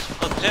 this is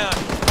platoon.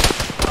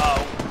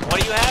 What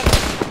do you have?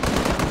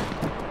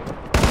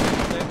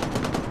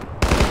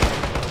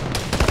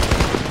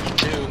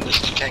 Platoon, this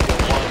is Tango 1.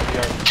 We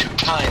are 2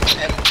 times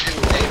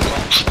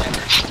M2A1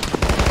 snipers.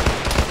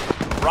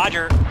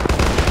 Roger.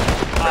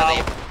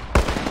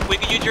 We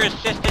could use your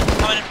assistance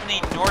coming in from the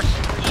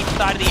northeast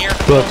side of the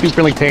airfield. We'll have 2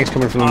 friendly tanks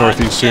coming from the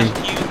northeast soon. You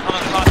come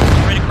across,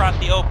 straight across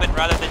the open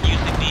rather than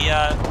using the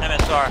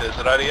MSR. There's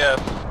an IDF.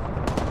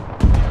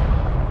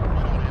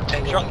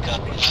 Tango 1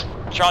 copies.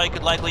 Charlie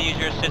could likely use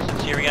your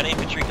assistance here. We got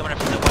infantry coming in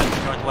from the west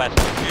and northwest.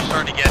 You're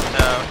starting to get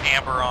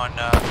amber on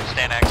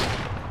Stanax.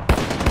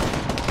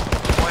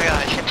 Oh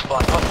yeah, hit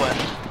spot northwest.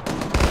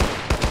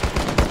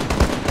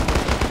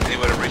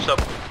 Anyway to resub?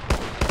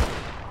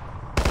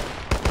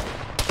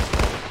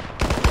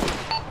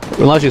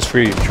 Elijah is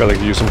free. Charlie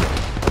can use him.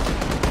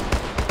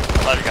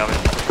 Roger, copy.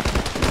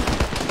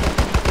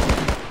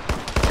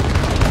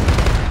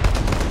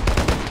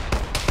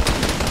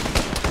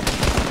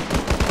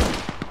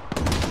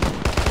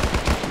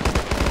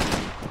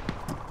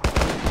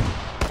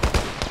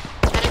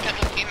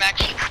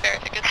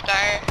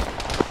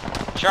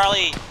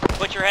 Charlie,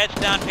 put your heads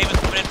down. Payment's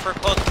coming in for a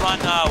close run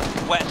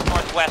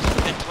west-northwest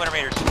within 200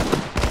 meters.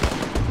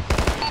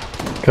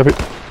 Copy.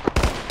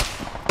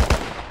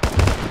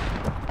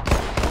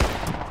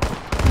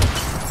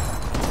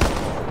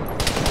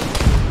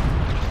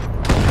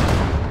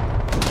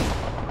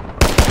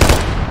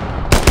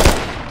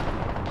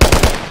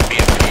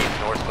 BMP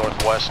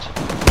north-northwest.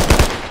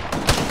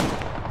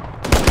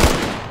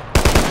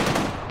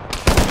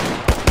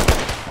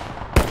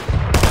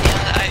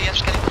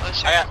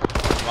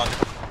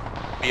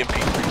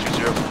 BMP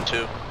 320 from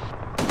 2.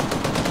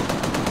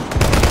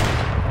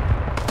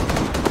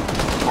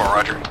 4,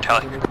 roger.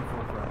 Tally.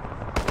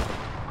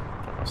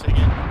 Say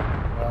again.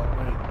 Well,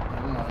 wait,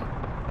 never mind.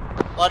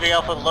 Logic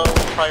Alpha, low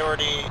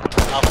priority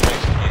Alpha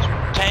base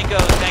engagement. Tango,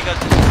 this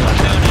is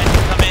Platoon, as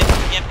you come in,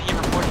 EMP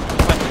reporting from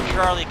Western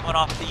Charlie coming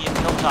off the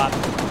hilltop.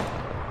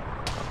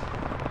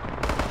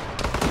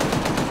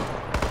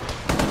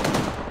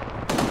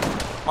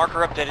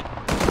 Marker updated.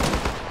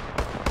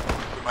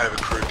 We might have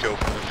a crew kill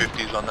from the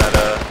 50s on that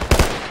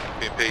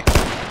BMP.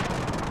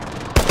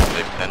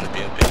 They've been the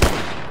BMP.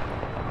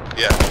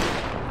 Yeah.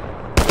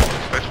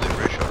 Especially the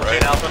ratio,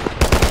 right? Alpha.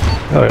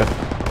 Oh yeah.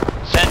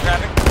 Send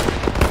traffic.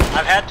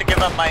 I've had to give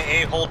up my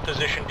A hold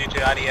position due to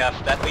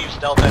IDF. That leaves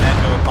Delta and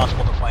Echo if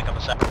possible to flank on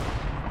the south.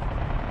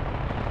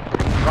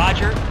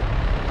 Roger.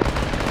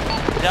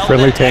 Delta,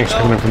 Friendly tanks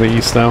Echo, coming in from the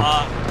east now.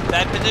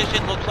 That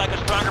position looks like a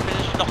stronger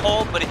position to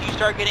hold, but if you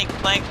start getting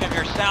flanked from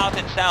your south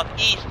and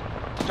southeast,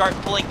 start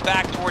pulling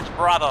back towards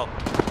Bravo.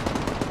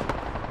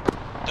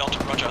 Delta,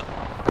 roger.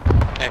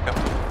 Echo.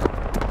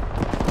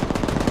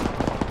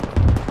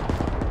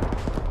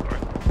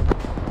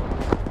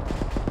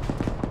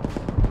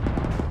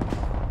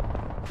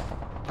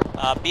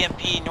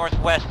 BMP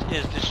northwest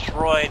is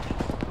destroyed.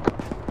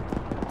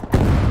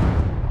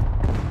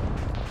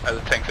 Are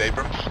the tanks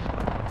Abrams?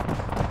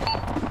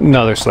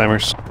 No, they're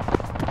slammers.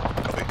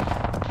 Copy.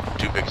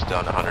 2 bigs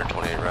down to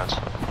 128 rounds.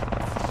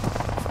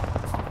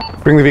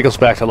 Bring the vehicles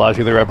back to Lodge.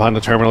 They're right behind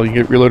the terminal. You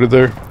can get reloaded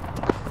there.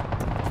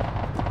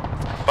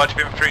 Bunch of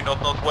infantry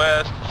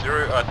north-northwest,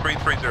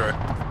 330.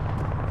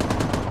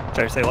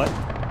 Sorry, say what?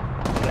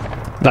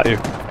 Not you.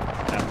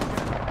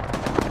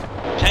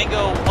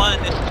 Tango 1,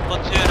 this is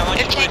Platoon. I want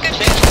you to Tango 2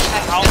 assist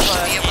has Alpha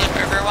to be able to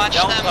overwatch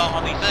Delta them.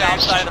 on the south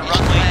side of the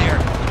runway here.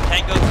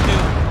 Tango 2.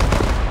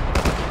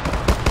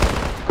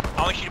 I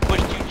want you to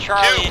push to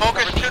Charlie and cover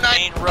the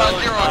main road.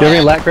 Do you have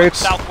any lat crates?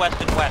 Southwest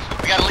and west.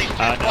 We got at least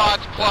 2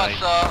 squads plus,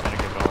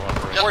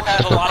 Towards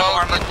there's a lot of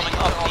armor coming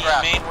up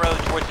the main road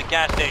towards the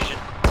gas station.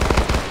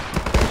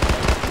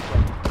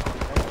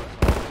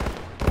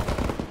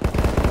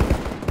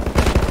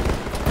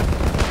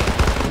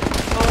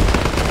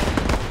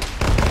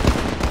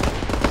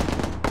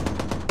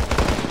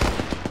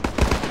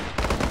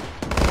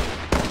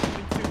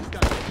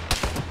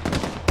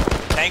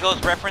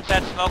 Tango's reference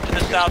that smoke to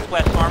the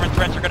southwest. Armored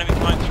threats are going to be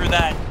coming through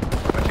that.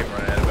 My team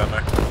running out of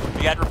ammo.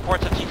 We got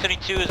reports of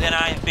T-72s and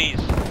IFBs.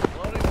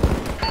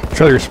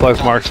 Charlie, your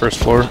supplies marked first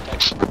floor.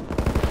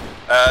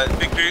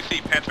 Big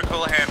Juicy, Panther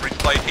Coulihan,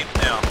 resupply teams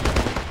now.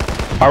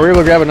 Are we able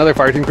to grab another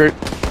fire team crate?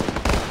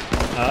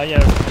 Yeah.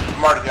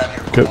 I'm already down here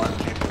for Good. one.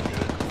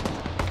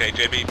 Okay,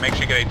 JB, make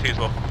sure you get AT as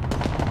well.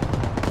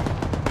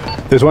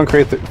 There's one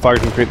crate, fire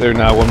team crate there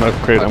now. One medical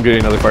crate. I'm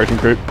getting another fire team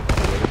crate.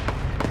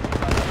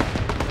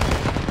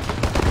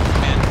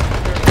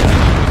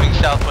 Moving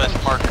southwest,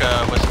 mark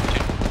west of 2.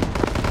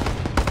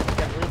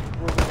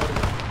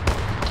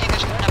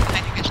 Tango's coming up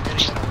behind you guys.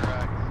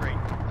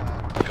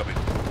 Copy.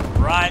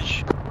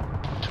 Raj.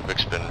 2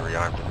 bigs been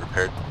rearmed and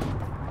repaired.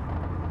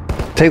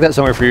 Take that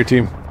somewhere for your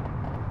team.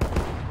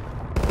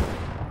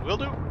 Will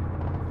do.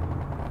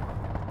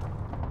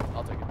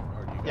 I'll take it.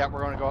 Yeah,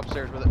 we're going to go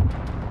upstairs with it.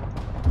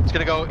 It's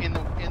going to go in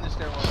the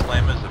stairwell.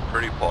 Slam is a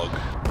pretty plug.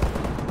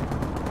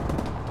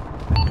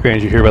 Grant,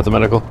 did you hear about the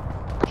medical?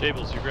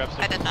 Jables, you grab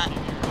I did not.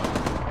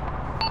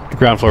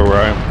 Ground floor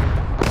where I am.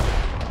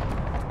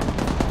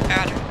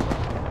 Roger.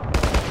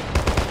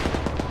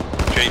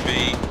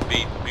 JB,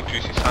 Big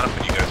Juicy, sign up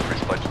when you guys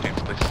resupply your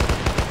teams, please.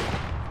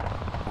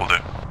 Will do.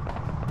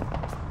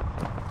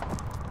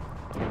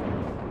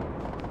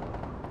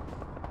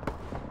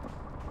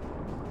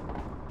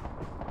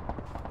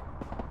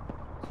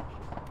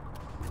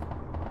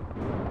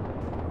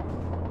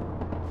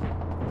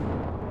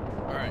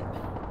 Alright.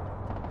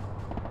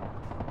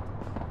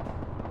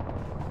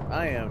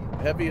 I am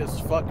heavy as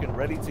fuck and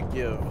ready to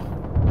give.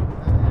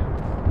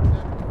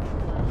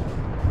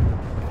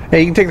 Hey,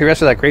 you can take the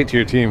rest of that crate to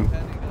your team.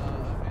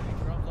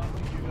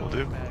 Will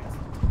do.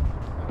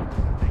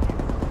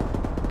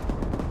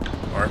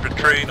 Our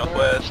infantry,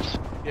 northwest.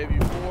 Gave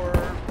you 4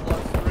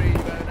 plus 3, you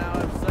better now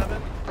have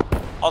 7.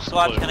 All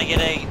squads going to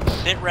get a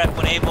sit rep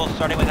when able,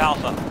 starting with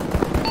Alpha.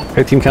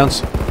 Hey, team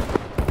counts.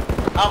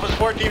 Alpha's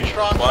 14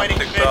 strong, fighting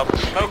six mid. up.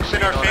 Smoke's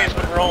in our face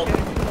when rolled.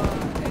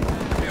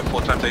 We have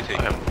 4 times AT.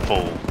 I am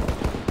full.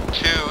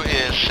 2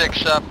 is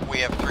 6 up, we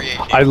have 3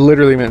 AT. I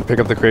literally meant pick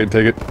up the crate and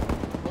take it.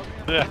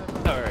 Yeah,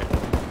 alright.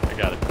 I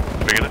got it.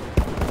 Figured it.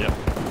 Yep.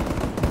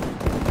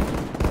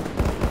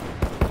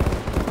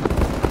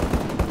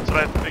 That's what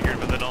I figured,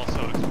 but then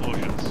also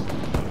explosions.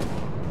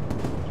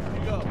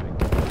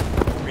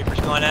 Reaper's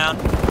going down.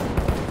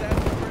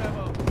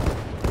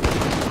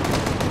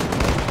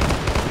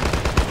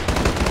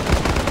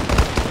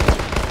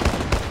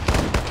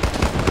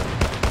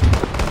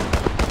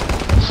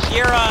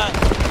 Sierra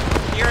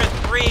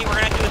 3, we're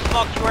going to do a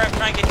small QRF,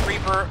 try and get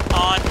Reaper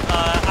on,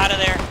 out of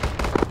there.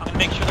 I'm going to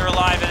make sure they're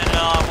alive, and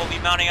then we'll be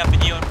mounting up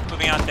in you and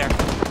moving out there.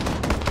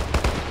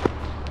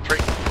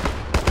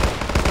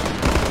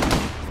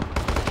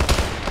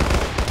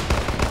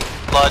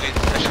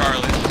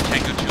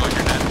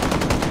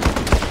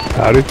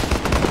 Howdy.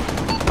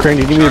 Crane,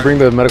 you need me to bring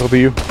the medical to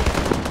you?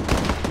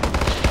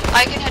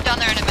 I can head down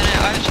there in a minute.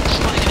 I was just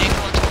wanting an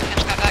angle until the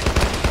kids got back.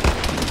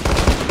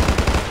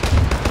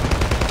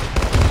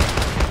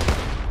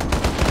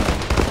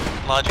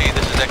 Logi,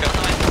 this is Echo.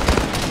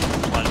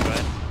 Logi, go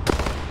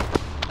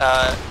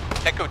ahead.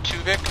 Echo 2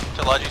 Vic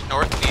to Logi's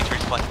north needs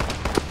resupply.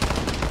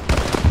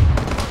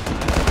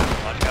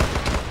 Logi, go.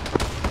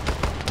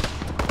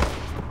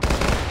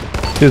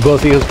 Did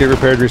both Eagles get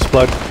repaired,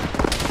 resupplied?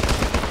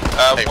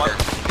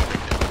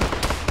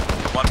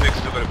 One Vic's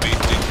still got a beat. I'm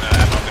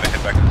going to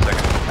head back in a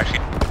second. Actually,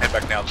 head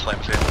back now to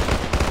Slam Safe.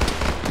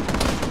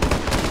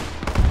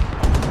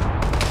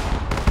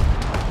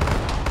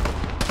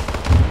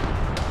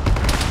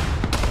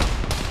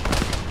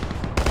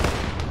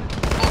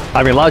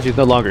 I mean, Logi's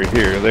no longer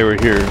here. They were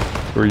here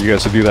for you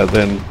guys to do that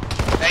then.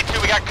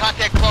 A2, we got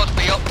contact close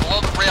below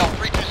the rail,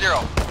 320.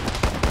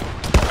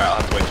 Alright, I'll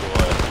have to wait till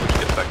we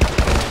get back.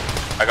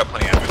 I got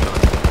plenty of ammo.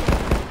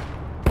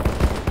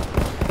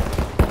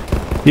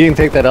 You can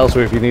take that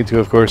elsewhere if you need to,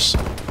 of course.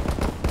 No,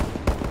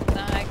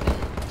 I can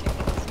take it.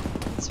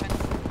 It's fine.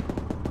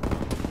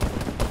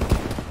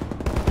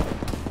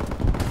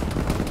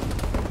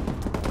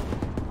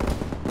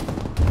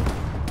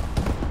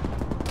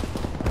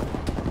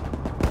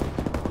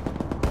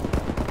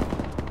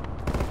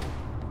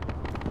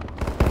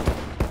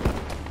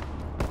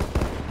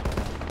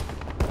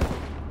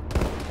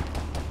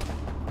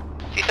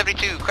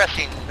 C-72,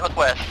 cresting,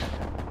 northwest.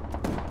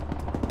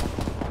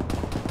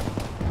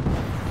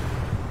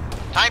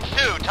 Times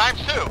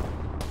two.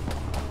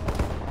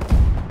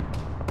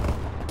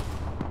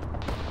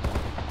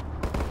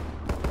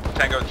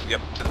 Tango,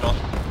 yep, to the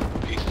north.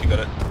 East, you got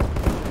it.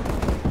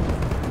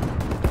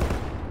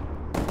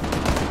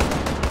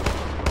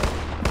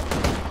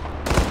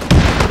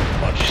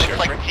 Looks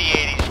like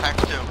T-80s,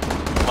 times two.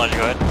 Logi,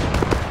 go ahead.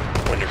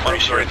 When you're free,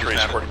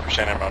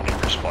 40% ammo need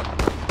resupply.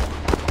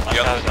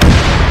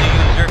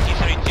 User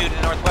T-72 to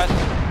the northwest.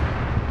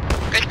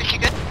 Great, is she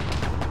good?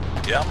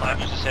 Yeah, I'm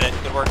You just hit it.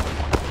 Good work.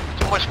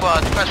 Two more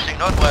squads, cresting,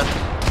 northwest.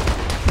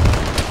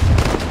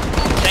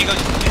 Tango 2,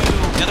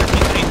 the other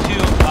T-72,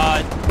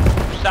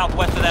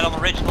 southwest of that on the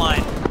ridge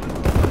line.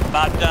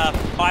 About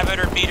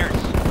 500 meters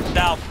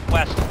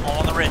southwest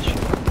along the ridge. You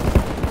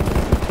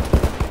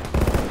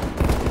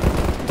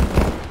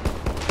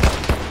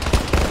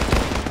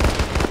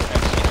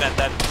spent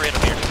that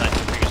 300 meters tonight,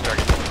 the previous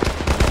target.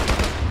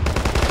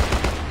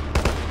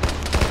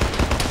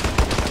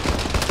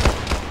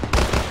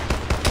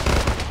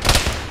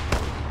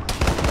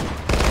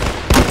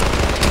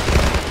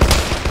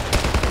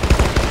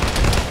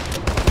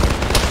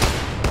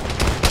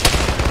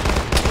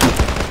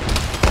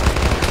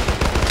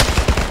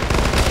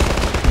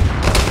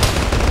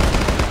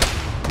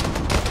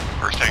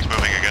 First tank's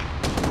moving again.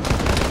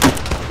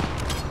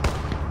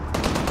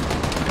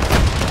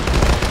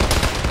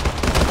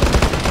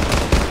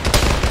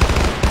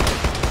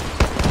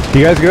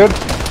 You guys good?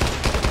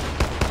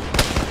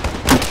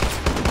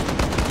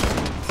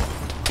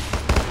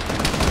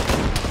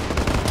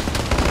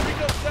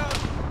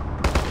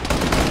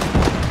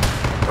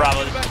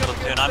 Bravo, this is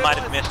Platoon. I might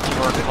have missed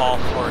your call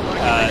for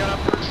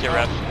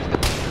CRF.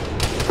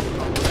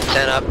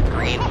 10 up,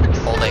 green,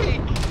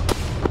 holding.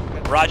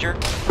 Roger.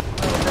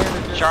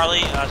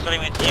 Charlie,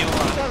 starting with you.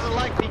 Doesn't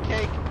like me,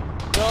 cake.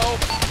 No.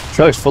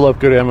 Charlie's full up,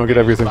 good ammo, good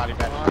everything.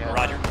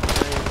 Roger.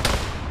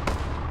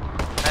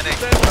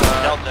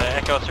 Delta,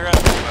 Echo 0.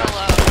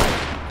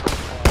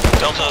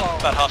 Delta,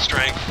 about half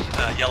strength,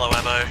 yellow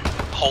ammo,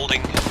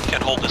 holding,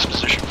 can hold this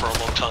position for a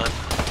long time.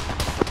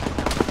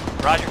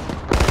 Roger.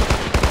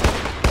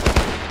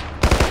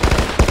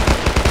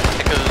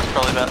 Echo's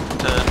probably about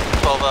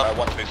 12 up.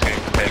 1 2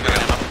 getting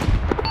ammo.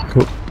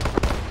 Cool.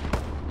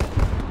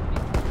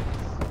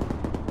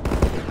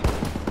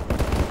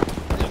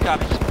 Two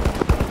copies.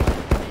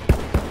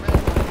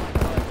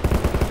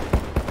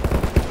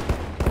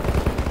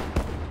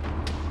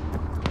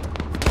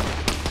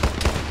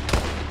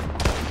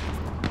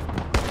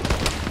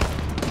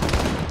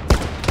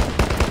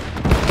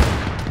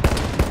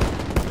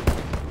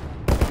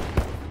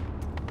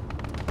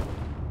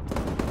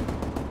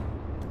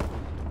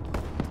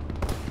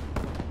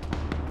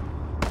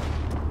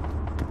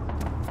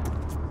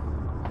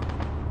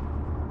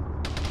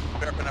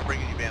 Bearpin, I'm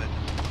bringing you bandages.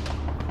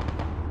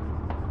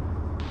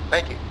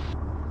 Thank you.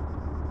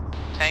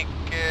 Tank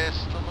is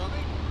still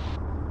moving?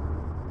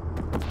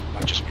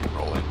 Might just be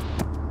rolling.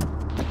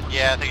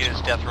 Yeah, I think it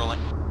is death rolling.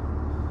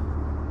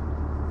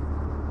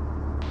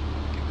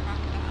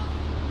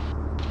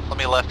 Let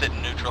me left it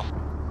in neutral.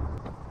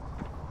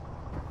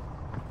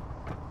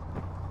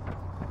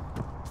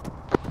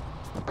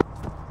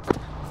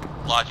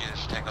 Logi, this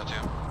is Tango 2.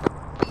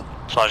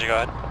 Logi, go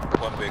ahead.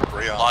 One big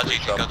Breon. Logi,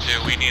 Tango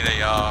 2, we need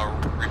a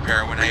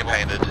repair when able.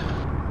 Repainted.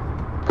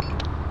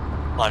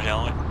 Logi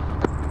only.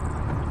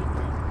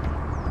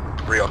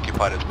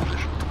 Reoccupied its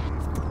position.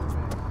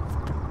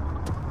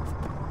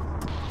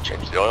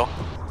 Change the oil.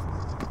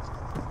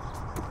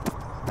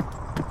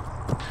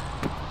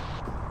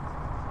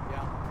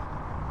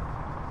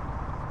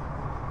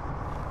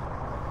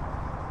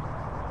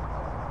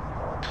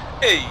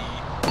 Hey!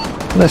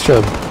 Nice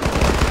job.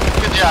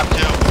 Good job,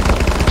 too.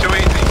 Too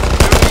easy.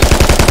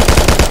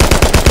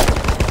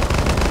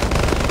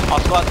 All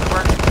squads to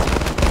work.